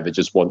new guy. They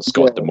just want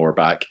Scott D'Amore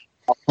back.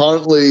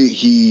 Apparently,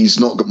 he's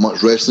not got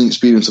much wrestling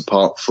experience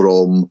apart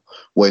from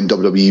when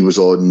WWE was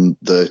on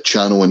the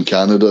channel in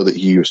Canada that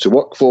he used to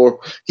work for.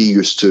 He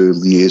used to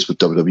liaise with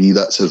WWE.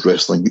 That's his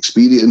wrestling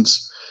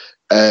experience.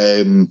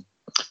 And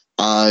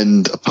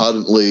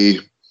apparently,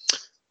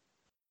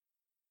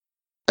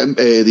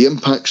 the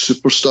Impact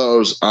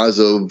superstars, as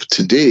of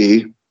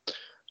today,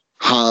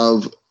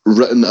 have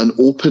written an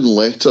open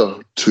letter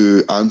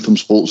to Anthem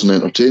Sports and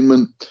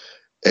Entertainment,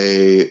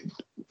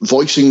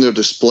 voicing their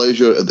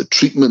displeasure at the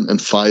treatment and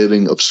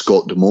firing of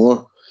Scott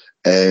D'Amore.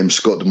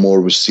 Scott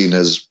D'Amore was seen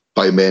as,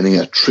 by many,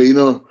 a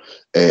trainer,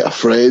 a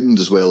friend,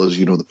 as well as,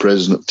 the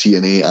president of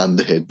TNA and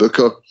the head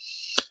booker.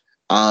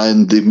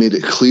 And they've made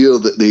it clear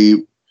that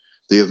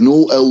they have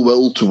no ill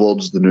will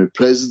towards the new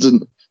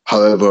president.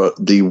 However,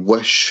 they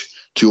wish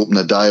to open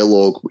a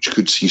dialogue which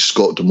could see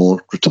Scott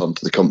D'Amore return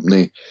to the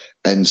company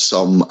in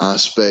some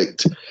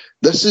aspect.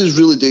 This is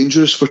really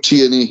dangerous for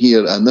TNA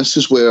here, and this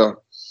is where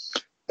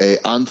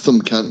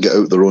Anthem can't get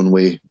out their own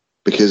way,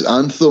 because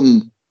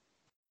Anthem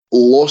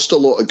lost a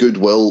lot of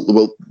goodwill.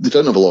 Well, they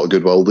didn't have a lot of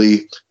goodwill.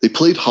 They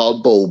played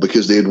hardball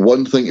because they had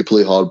one thing to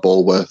play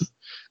hardball with,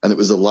 and it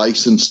was the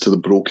license to the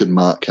Broken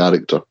Matt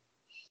character.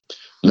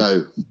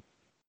 Now,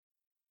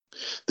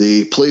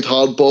 they played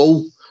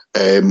hardball.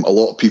 A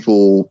lot of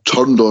people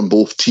turned on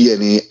both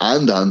TNA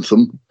and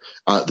Anthem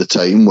at the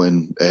time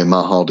when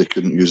Matt Hardy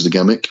couldn't use the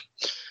gimmick.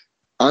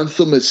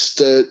 Anthem has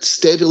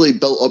steadily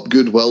built up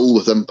goodwill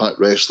with Impact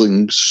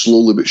Wrestling,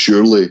 slowly but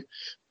surely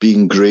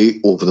being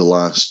great over the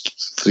last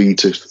 3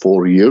 to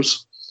 4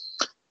 years.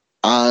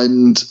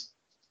 And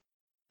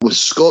with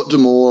Scott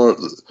D'Amore,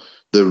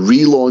 the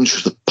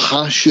relaunch, the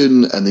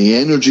passion and the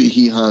energy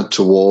he had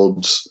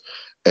towards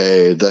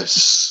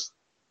this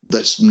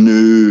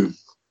new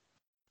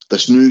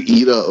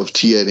era of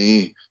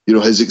TNA,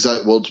 his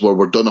exact words were,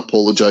 "We're done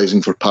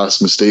apologising for past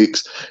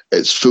mistakes.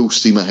 It's full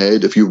steam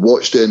ahead." If you've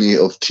watched any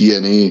of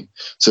TNA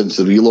since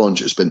the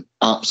relaunch, it's been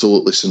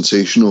absolutely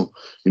sensational.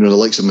 The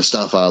likes of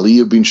Mustafa Ali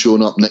have been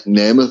showing up. Nick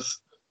Nemeth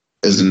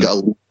has got a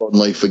lease on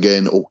life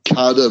again.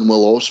 Okada and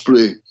Will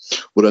Ospreay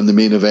were in the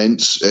main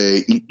events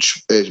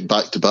each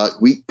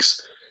back-to-back weeks.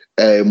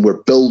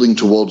 We're building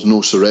towards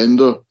No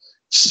Surrender.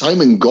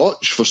 Simon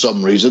Gotch, for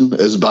some reason,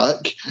 is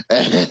back,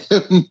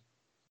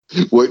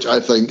 which I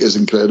think is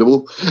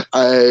incredible.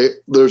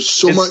 There's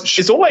so much...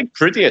 Is Oleg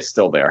Prudia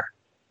still there?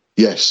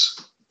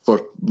 Yes,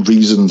 for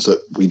reasons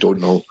that we don't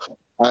know.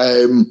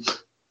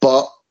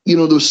 But,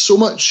 there's so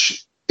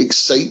much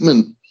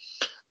excitement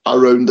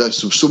around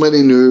this, with so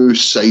many new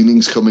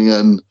signings coming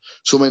in,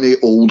 so many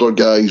older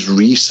guys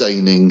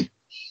re-signing.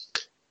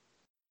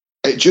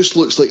 It just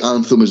looks like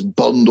Anthem has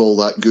burned all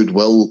that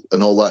goodwill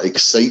and all that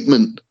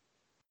excitement.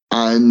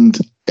 And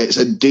it's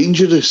a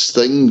dangerous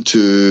thing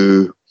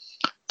to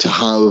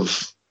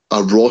have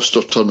a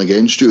roster turn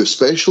against you,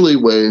 especially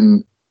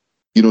when,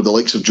 the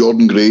likes of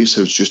Jordan Grace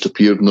has just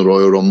appeared in the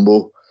Royal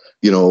Rumble.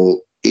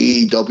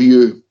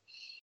 AEW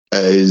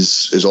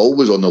is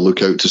always on the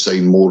lookout to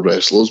sign more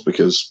wrestlers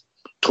because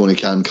Tony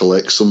Khan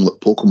collects them like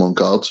Pokemon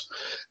cards.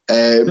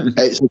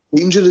 It's a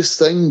dangerous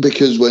thing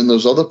because when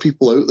there's other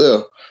people out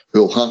there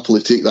who'll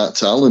happily take that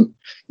talent,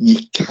 you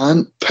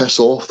can't piss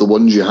off the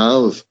ones you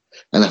have.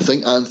 And I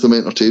think Anthem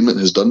Entertainment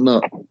has done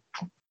that.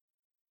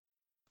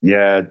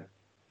 Yeah.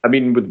 I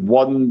mean, with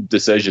one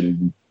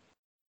decision,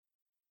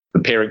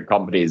 the parent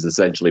company is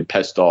essentially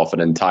pissed off an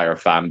entire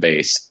fan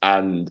base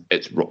and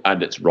its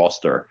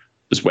roster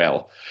as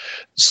well.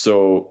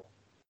 So,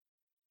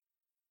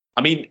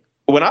 I mean,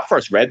 when I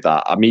first read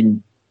that, I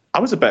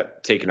was a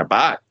bit taken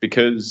aback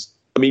because,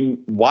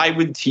 why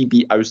would he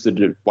be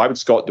ousted? Why would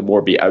Scott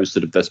D'Amore be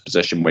ousted of this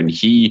position when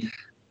he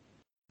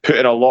put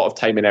in a lot of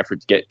time and effort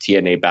to get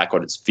TNA back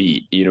on its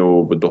feet,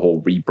 with the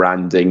whole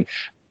rebranding?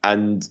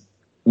 And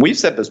we've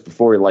said this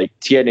before, like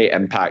TNA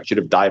Impact should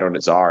have died on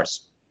its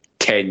arse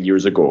 10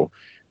 years ago,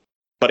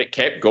 but it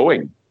kept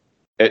going.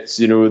 It's,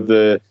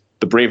 the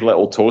brave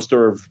little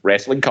toaster of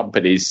wrestling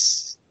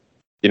companies,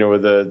 the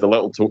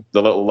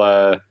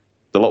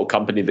little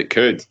company that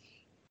could.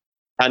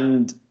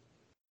 And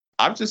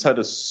I've just had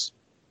a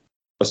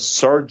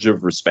surge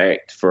of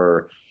respect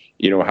for,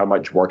 how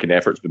much work and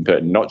effort's been put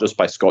in, not just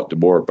by Scott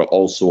D'Amore, but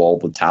also all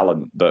the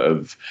talent that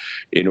have,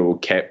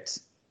 kept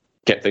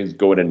things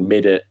going and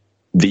made it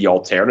the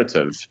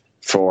alternative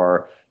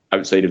for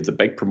outside of the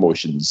big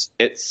promotions.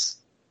 I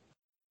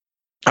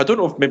don't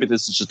know if maybe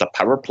this is just a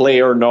power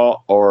play or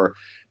not, or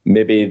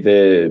maybe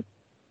there's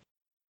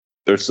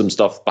some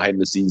stuff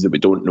behind the scenes that we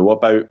don't know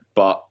about,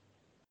 but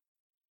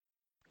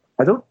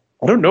I don't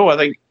know. I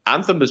think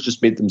Anthem has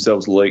just made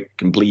themselves like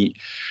complete,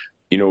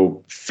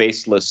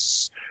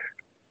 faceless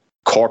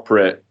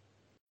corporation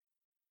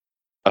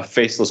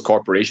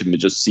that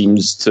just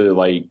seems to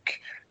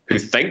who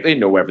think they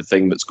know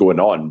everything that's going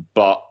on,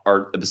 but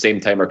are at the same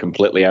time are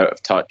completely out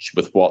of touch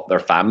with what their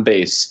fan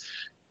base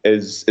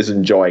is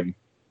enjoying.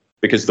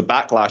 Because the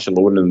backlash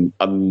alone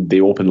and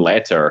the open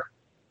letter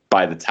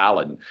by the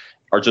talent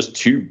are just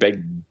two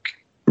big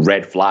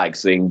red flags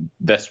saying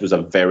this was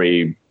a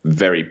very,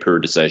 very poor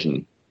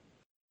decision.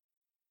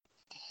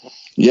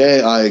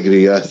 Yeah, I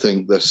agree. I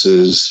think this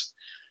is...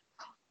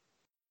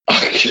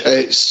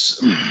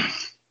 It's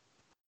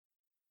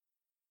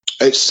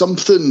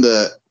something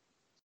that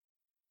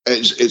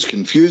it's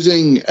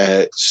confusing,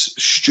 it's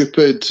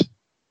stupid,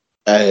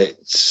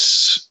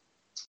 it's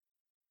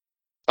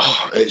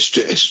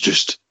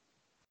just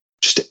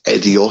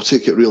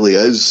idiotic. It really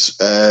is.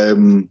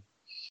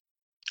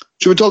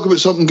 Should we talk about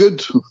something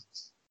good?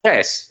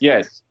 Yes.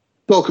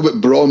 Talk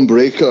about Braun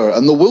Breaker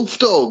and the Wolf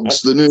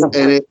Dogs, the new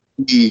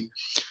NXT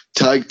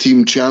Tag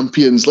Team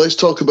Champions. Let's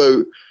talk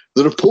about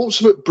the reports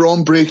about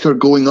Braun Breaker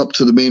going up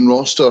to the main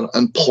roster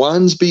and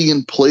plans being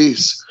in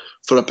place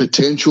for a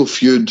potential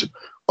feud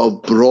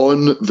of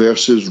Braun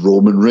versus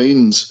Roman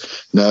Reigns.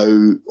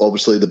 Now,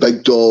 obviously, the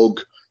big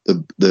dog,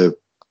 the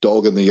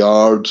dog in the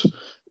yard,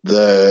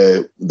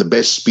 the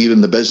best spear in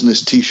the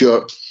business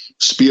t-shirt,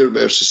 spear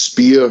versus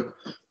spear,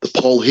 the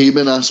Paul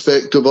Heyman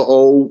aspect of it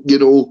all,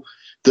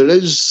 there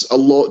is a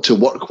lot to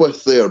work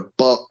with there,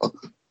 but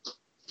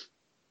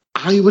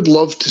I would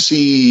love to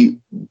see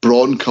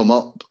Braun come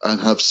up and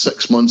have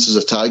 6 months as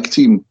a tag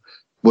team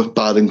with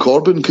Baron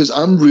Corbin, because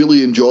I'm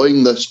really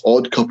enjoying this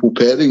odd couple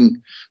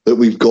pairing that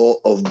we've got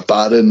of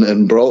Baron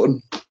and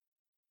Broughton.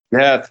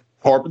 Yeah,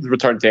 Corbin's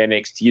return to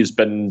NXT has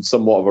been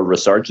somewhat of a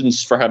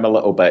resurgence for him a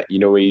little bit.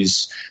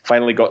 He's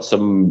finally got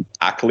some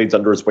accolades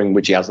under his wing,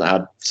 which he hasn't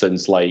had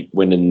since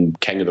winning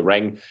King of the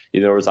Ring.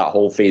 There was that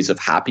whole phase of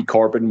Happy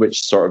Corbin,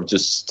 which sort of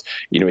just,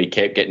 he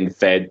kept getting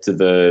fed to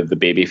the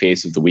baby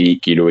face of the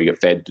week. He got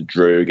fed to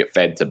Drew, get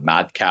fed to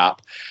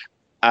Madcap.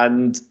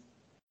 And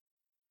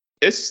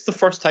it's the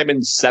first time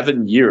in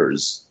 7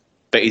 years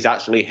that he's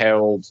actually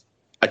held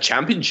a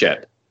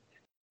championship.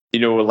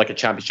 Like a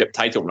championship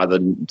title rather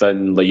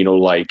than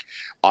like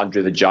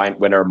Andre the Giant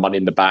winner, Money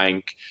in the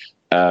Bank,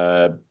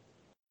 the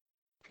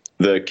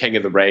King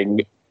of the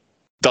Ring,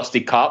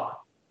 Dusty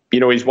Cup.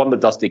 He's won the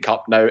Dusty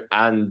Cup now,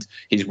 and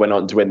he's went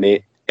on to win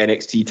the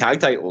NXT tag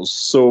titles.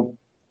 So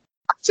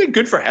I'd say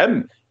good for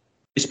him,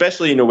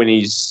 especially when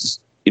he's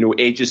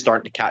age is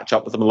starting to catch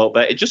up with him a little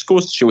bit. It just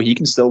goes to show he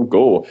can still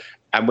go,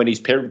 and when he's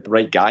paired with the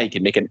right guy, he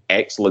can make an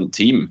excellent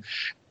team.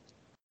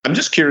 I'm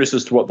just curious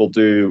as to what they'll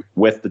do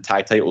with the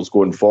tag titles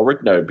going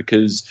forward now,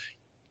 because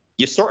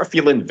you sort of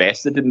feel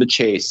invested in the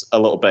chase a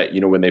little bit,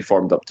 when they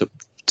formed up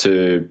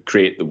to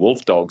create the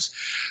Wolf Dogs.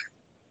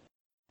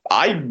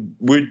 I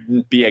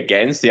wouldn't be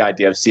against the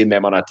idea of seeing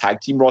them on a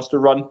tag team roster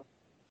run.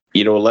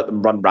 Let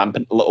them run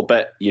rampant a little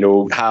bit.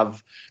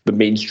 Have the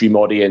mainstream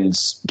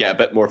audience get a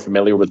bit more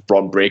familiar with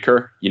Braun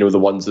Breaker. The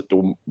ones that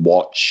don't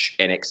watch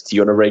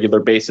NXT on a regular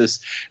basis.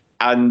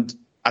 And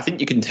I think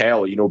you can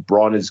tell,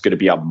 Braun is going to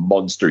be a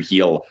monster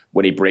heel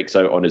when he breaks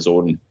out on his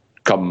own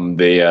come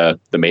the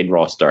main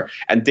roster.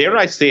 And dare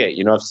I say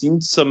it, I've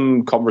seen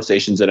some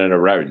conversations in and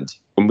around,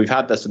 and we've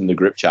had this in the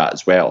group chat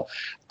as well.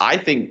 I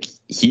think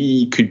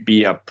he could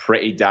be a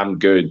pretty damn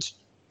good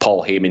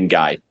Paul Heyman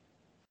guy.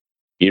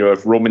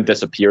 If Roman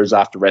disappears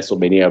after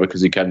WrestleMania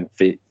because he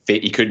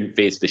couldn't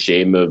face the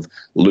shame of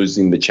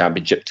losing the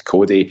championship to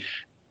Cody,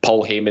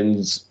 Paul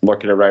Heyman's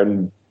lurking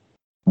around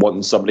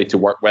wanting somebody to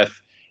work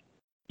with.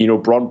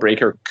 Braun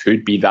Breaker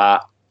could be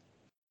that,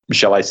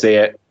 shall I say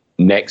it,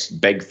 next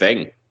big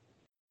thing.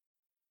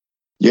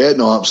 Yeah,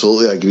 no,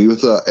 absolutely. I agree with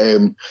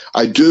that.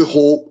 I do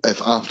hope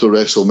if after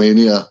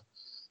WrestleMania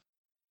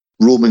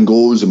Roman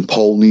goes and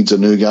Paul needs a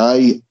new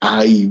guy,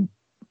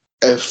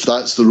 if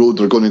that's the road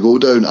they're going to go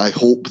down, I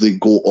hope they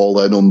go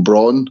all in on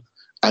Braun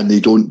and they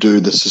don't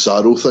do the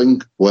Cesaro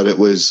thing where it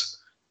was,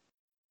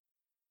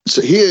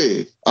 so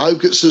hey, I've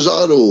got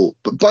Cesaro,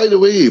 but by the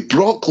way,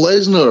 Brock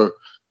Lesnar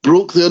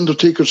broke the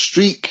Undertaker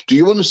streak. Do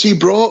you want to see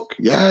Brock?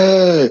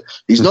 Yeah,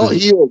 he's not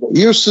here, but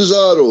here's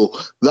Cesaro.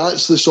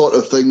 That's the sort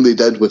of thing they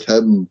did with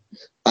him.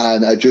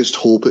 And I just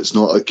hope it's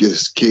not a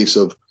case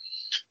of,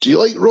 do you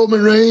like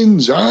Roman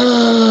Reigns?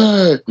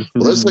 Well,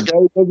 that's the guy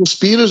who does the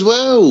spear as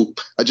well.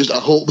 I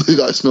hope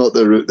that's not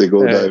the route they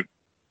go down.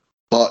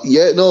 But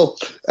yeah, no,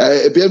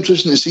 it'd be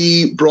interesting to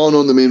see Braun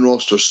on the main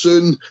roster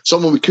soon.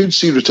 Someone we could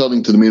see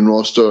returning to the main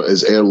roster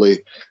as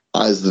early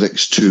as the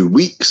next 2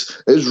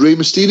 weeks is Rey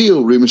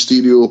Mysterio. Rey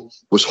Mysterio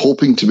was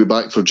hoping to be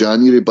back for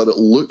January, but it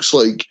looks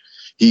like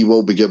he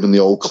will be given the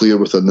all clear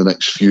within the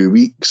next few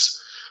weeks.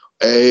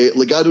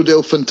 Legado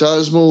del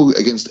Fantasma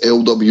against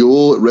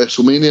LWO at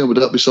WrestleMania. Would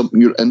that be something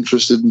you're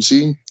interested in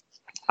seeing?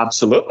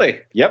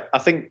 Absolutely. Yep. I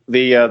think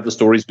the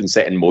story's been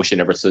set in motion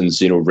ever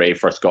since, Rey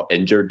first got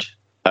injured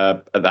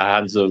at the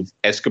hands of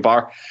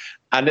Escobar.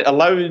 And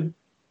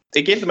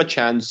it gave them a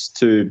chance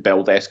to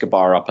build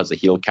Escobar up as a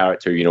heel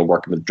character,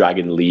 working with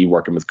Dragon Lee,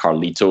 working with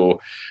Carlito,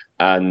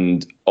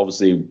 and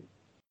obviously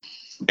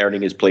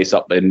earning his place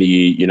up in the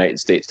United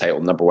States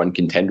title number 1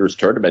 contenders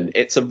tournament.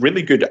 It's a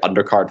really good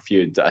undercard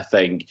feud, I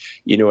think.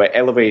 It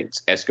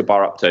elevates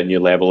Escobar up to a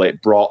new level.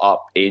 It brought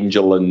up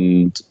Angel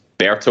and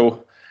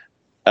Berto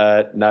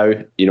now,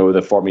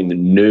 they're forming the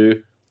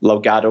new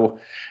Legado.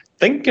 I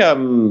think,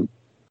 I'm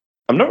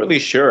not really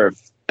sure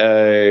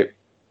if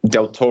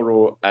Del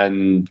Toro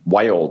and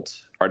Wild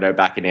are now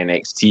back in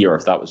NXT or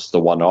if that was the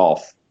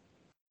one-off.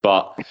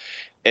 But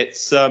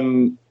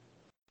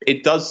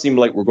it does seem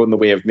like we're going the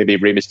way of maybe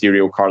Rey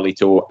Mysterio,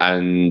 Carlito,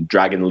 and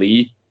Dragon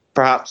Lee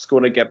perhaps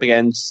going to get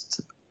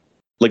against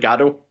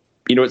Legado.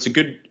 It's a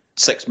good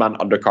 6-man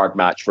undercard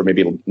match for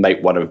maybe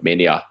night 1 of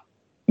Mania.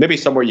 Maybe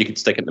somewhere you could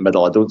stick it in the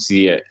middle. I don't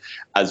see it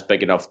as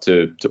big enough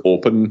to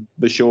open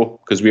the show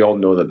because we all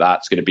know that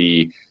that's going to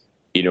be,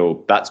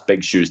 that's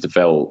big shoes to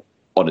fill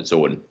on its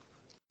own.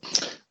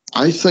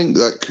 I think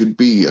that could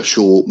be a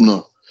show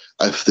opener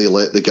if they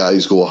let the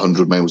guys go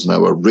 100 miles an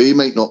hour. Rey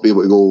might not be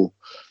able to go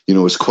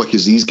as quick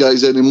as these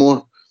guys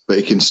anymore, but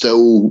he can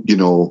still,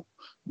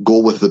 go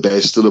with the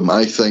best of them,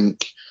 I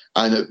think.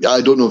 And I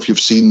don't know if you've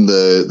seen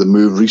the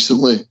move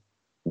recently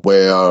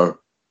where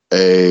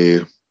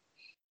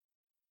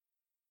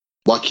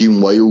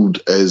Joaquin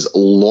Wilde is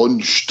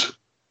launched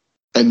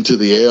into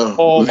the air.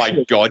 Oh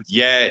my God,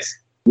 yes.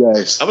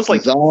 Yes. That was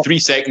like 3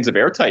 seconds of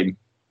airtime.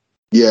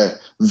 Yeah,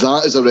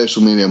 that is a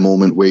WrestleMania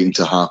moment waiting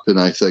to happen,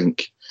 I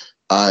think.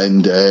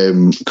 And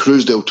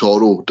Cruz del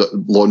Toro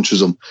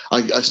launches him.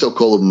 I still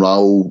call him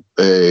Raul.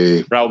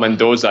 Raul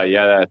Mendoza,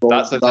 yeah.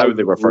 That's how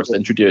they were first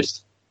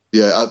introduced.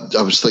 Yeah,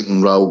 I was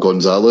thinking Raul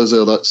Gonzalez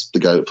there. That's the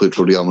guy that played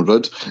for Real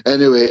Madrid.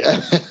 Anyway,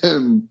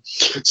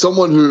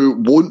 someone who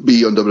won't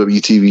be on WWE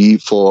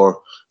TV for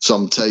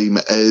some time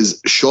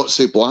is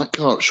Shotzi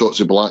Blackheart.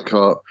 Shotzi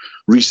Blackheart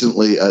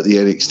recently at the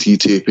NXT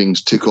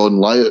tapings took on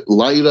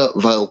Lyra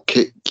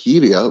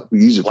Valkyria.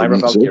 Lyra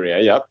Valkyria,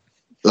 yep.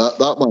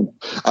 That one.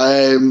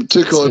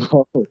 Took on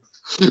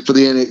her for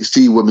the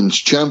NXT Women's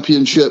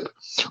Championship.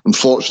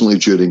 Unfortunately,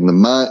 during the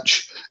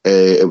match,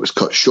 it was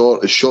cut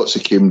short as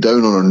Shotzi came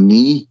down on her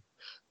knee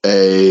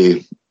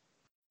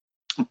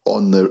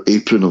on the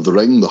apron of the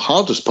ring, the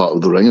hardest part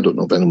of the ring. I don't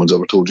know if anyone's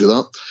ever told you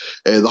that.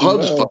 The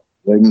hardest part of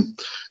the ring,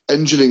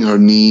 injuring her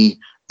knee.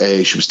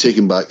 She was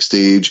taken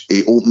backstage.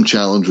 An open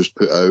challenge was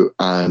put out,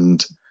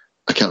 and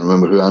I can't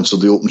remember who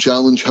answered the open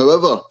challenge.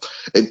 However,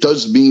 it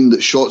does mean that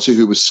Shotzi,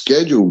 who was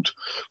scheduled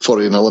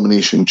for an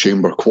Elimination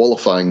Chamber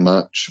qualifying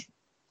match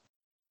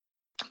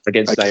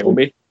against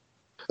Naomi,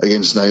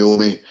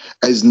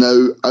 is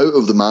now out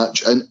of the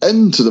match and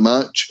into the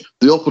match.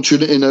 The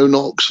opportunity now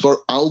knocks for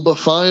Alba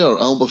Fire.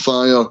 Alba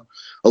Fire,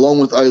 along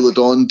with Isla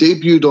Dawn,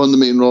 debuted on the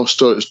main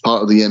roster as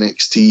part of the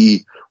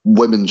NXT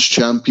women's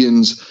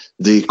champions.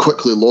 They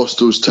quickly lost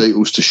those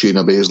titles to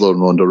Shayna Baszler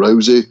and Ronda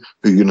Rousey,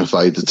 who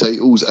unified the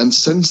titles. And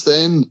since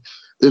then,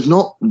 they've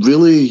not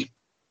really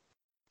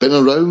been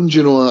around,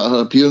 an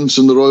appearance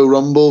in the Royal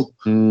Rumble.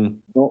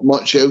 Not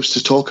much else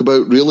to talk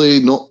about, really.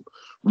 Not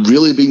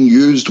really being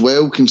used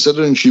well,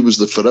 considering she was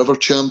the forever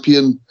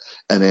champion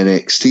in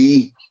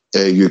NXT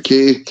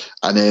UK,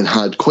 and then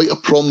had quite a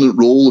prominent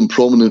role and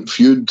prominent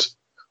feud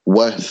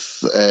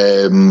with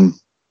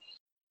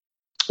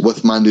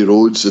Mandy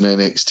Rhodes in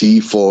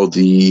NXT for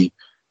the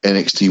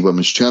NXT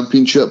Women's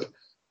Championship.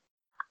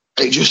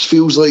 It just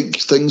feels like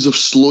things have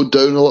slowed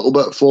down a little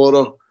bit for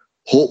her.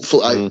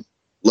 Hopefully,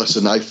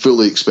 I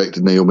fully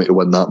expected Naomi to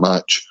win that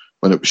match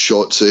when it was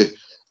Shotzi.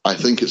 I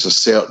think it's a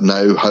cert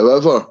now.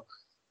 However,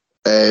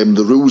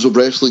 the rules of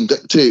wrestling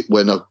dictate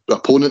when an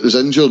opponent is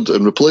injured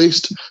and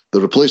replaced, the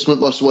replacement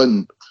must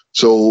win.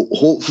 So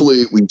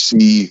hopefully we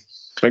see,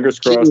 fingers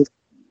crossed,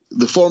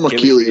 the former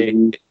Keely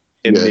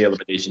in the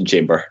Elimination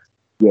Chamber.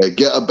 Yeah,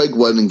 get a big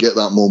win and get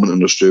that moment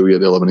in Australia,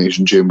 the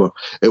Elimination Chamber.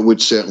 It would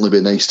certainly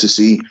be nice to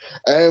see.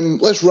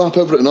 Let's wrap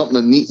everything up in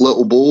a neat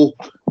little bow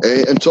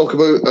and talk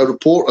about a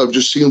report I've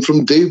just seen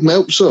from Dave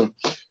Meltzer.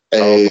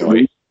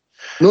 The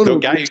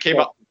guy who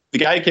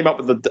came up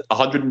with the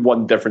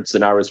 101 different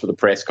scenarios for the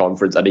press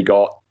conference, and he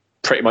got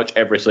pretty much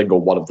every single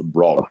one of them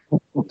wrong.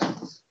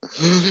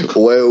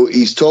 Well,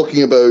 he's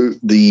talking about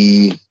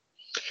the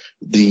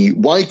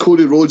why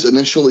Cody Rhodes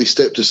initially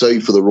stepped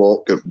aside for The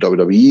Rock at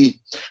WWE.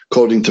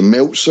 According to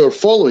Meltzer,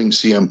 following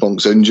CM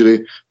Punk's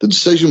injury, the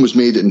decision was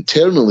made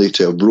internally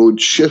to have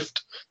Rhodes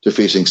shift to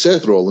facing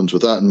Seth Rollins.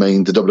 With that in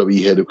mind, the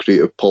WWE head of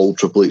creative Paul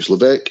Triple H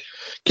Levesque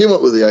came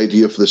up with the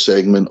idea for the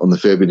segment on the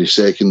February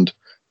 2nd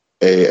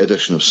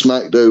edition of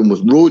SmackDown,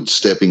 with Rhodes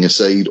stepping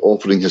aside,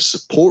 offering his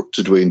support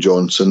to Dwayne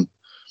Johnson.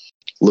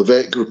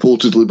 Levesque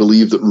reportedly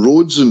believed that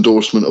Rhodes'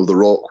 endorsement of The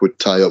Rock would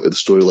tie up with the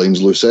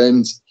storyline's loose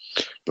ends,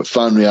 but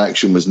fan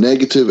reaction was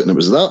negative, and it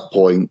was at that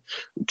point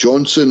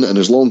Johnson and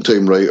his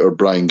longtime writer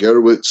Brian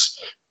Gerwitz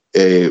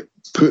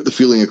put the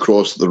feeling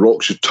across that The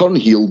Rock should turn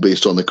heel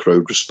based on the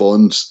crowd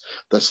response.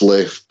 This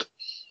led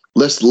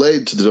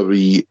to the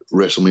WWE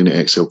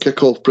WrestleMania XL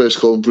kickoff press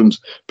conference,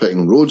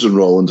 pitting Rhodes and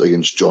Rollins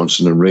against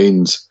Johnson and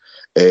Reigns.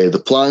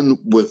 The plan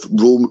with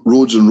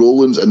Rhodes and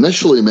Rollins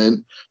initially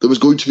meant there was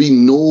going to be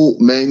no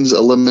men's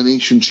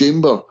elimination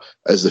chamber,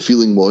 as the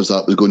feeling was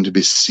that was going to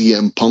be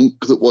CM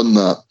Punk that won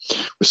that.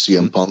 With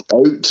CM Punk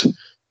out,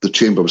 the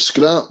chamber was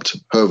scrapped.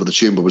 However, the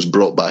chamber was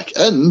brought back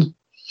in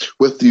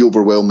with the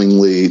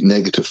overwhelmingly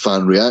negative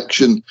fan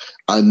reaction,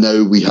 and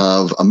now we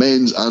have a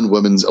men's and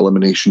women's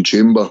elimination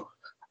chamber.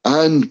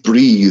 And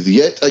breathe,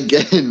 yet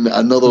again,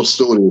 another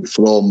story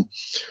from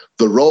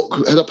The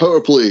Rock had a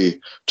power play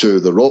to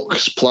The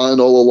Rock's plan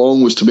all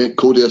along was to make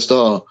Cody a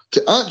star,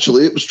 to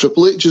actually it was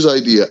Triple H's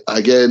idea.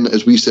 Again,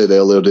 as we said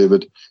earlier,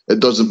 David, it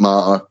doesn't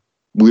matter.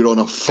 We're on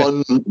a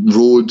fun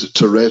road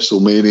to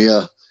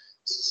WrestleMania.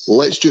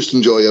 Let's just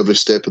enjoy every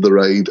step of the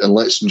ride, and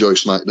let's enjoy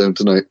SmackDown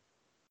tonight.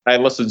 I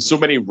listened, so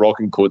many Rock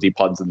and Cody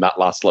puns in that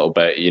last little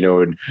bit,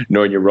 and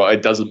knowing you're right,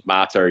 it doesn't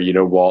matter,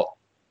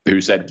 who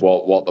said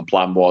what the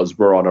plan was.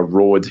 We're on a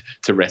road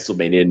to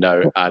WrestleMania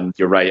now, and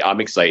you're right,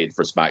 I'm excited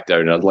for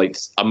SmackDown.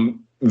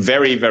 I'm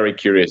very, very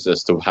curious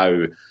as to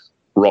how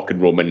Rock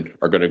and Roman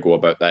are going to go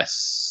about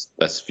this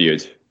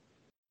feud.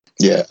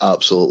 Yeah,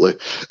 absolutely.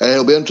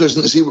 It'll be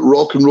interesting to see what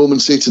Rock and Roman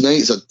say tonight.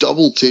 It's a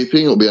double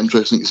taping. It'll be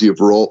interesting to see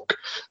if Rock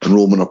and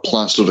Roman are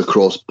plastered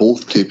across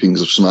both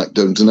tapings of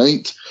SmackDown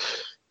tonight.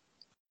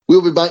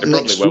 We'll be back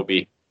next week. Will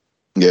be.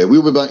 Yeah,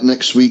 we'll be back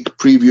next week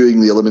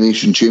previewing the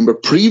Elimination Chamber,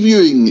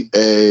 previewing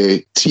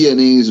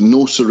TNA's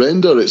No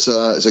Surrender. It's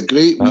a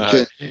great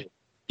weekend.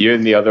 You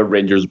and the other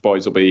Rangers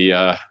boys will be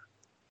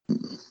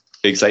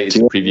excited to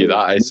preview that,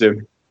 I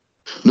assume.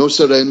 No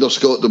Surrender,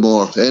 Scott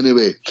D'Amore.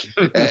 Anyway,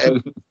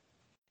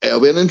 it'll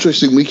be an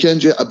interesting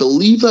weekend. I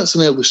believe that's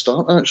an early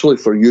start, actually,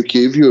 for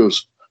UK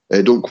viewers.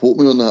 Don't quote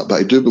me on that, but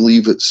I do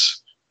believe it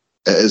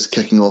is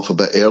kicking off a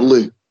bit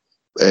early.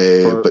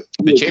 But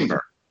the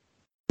Chamber?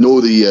 No,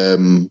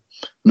 the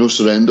No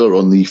Surrender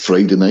on the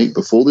Friday night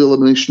before the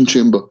Elimination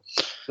Chamber.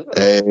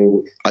 I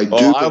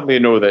only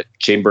know that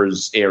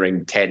Chamber's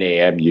airing 10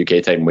 a.m.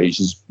 UK time, which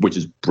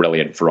is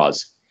brilliant for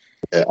us.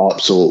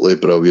 Absolutely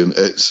brilliant.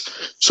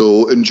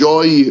 So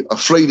enjoy a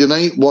Friday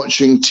night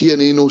watching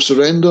TNA No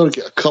Surrender,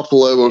 get a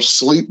couple hours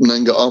sleep, and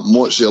then get up and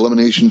watch the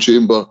Elimination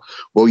Chamber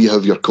while you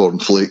have your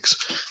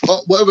cornflakes.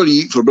 But whatever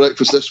you eat for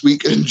breakfast this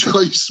week,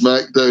 enjoy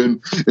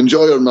SmackDown,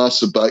 enjoy our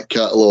massive back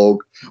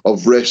catalogue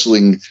of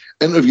wrestling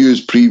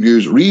interviews,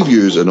 previews,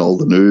 reviews, and all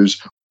the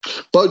news.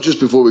 But just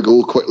before we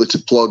go, quickly to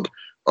plug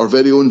our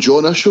very own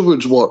John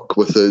Isherwood's work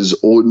with his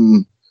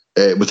own,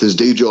 with his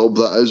day job,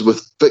 that is,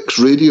 with Fix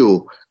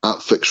Radio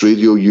at Fix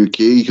Radio UK.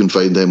 You can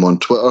find them on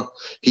Twitter.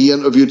 He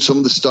interviewed some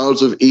of the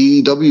stars of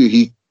AEW.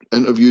 He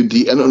interviewed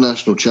the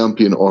international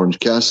champion Orange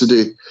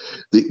Cassidy,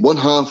 the one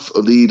half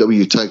of the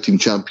AEW Tag Team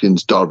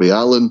Champions Darby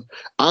Allin,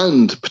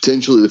 and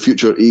potentially the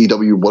future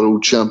AEW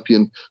World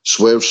Champion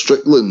Swerve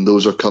Strickland.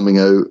 Those are coming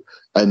out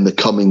in the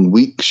coming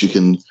weeks. You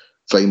can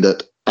find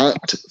it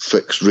at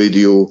Fix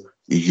Radio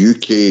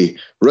UK.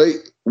 Right,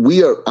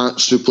 we are at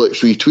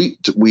Suplex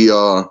Retweet. We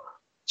are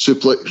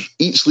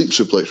Eat Sleep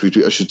Suplex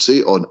Retweet, I should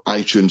say, on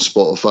iTunes,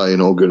 Spotify,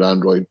 and all good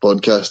Android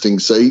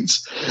podcasting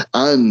sites.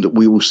 And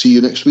we will see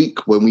you next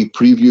week when we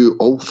preview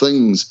all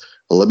things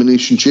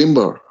Elimination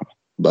Chamber.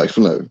 Bye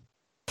for now.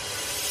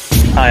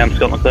 Hi, I'm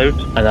Scott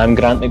McLeod. And I'm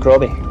Grant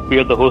McRobbie. We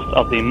are the hosts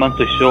of the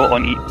monthly show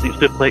on Eat Sleep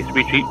Suplex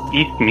Retreat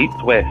East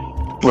Meets West,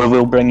 where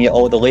we'll bring you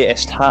all the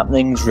latest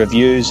happenings,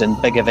 reviews and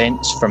big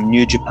events from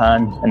New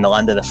Japan and the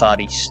land of the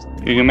Far East.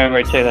 You can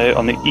remember to check that out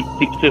on the Eat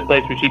Sleep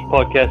Suplex Retreat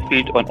podcast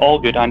feed on all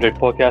good Android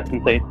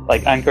podcasting sites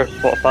like Anchor,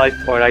 Spotify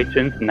or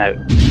iTunes now.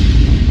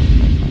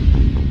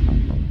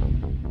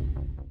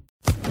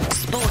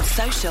 Sports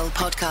Social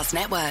Podcast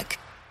Network.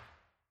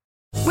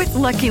 With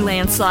Lucky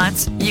Land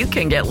Slots, you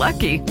can get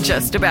lucky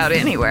just about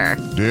anywhere.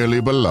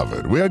 Dearly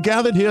beloved, we are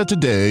gathered here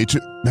today to...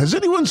 Has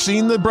anyone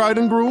seen the bride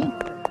and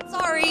groom?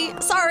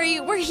 Sorry,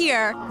 we're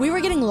here. We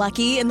were getting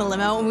lucky in the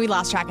limo and we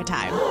lost track of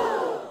time.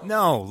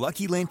 No,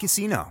 Lucky Land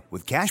Casino,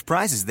 with cash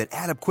prizes that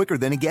add up quicker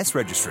than a guest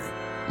registry.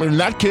 In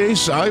that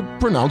case, I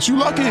pronounce you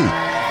lucky.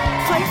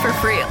 Play for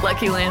free at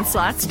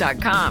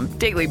LuckyLandSlots.com.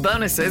 Daily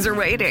bonuses are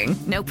waiting.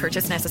 No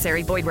purchase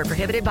necessary. Void where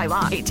prohibited by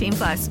law.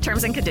 18+.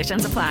 Terms and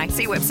conditions apply.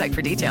 See website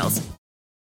for details.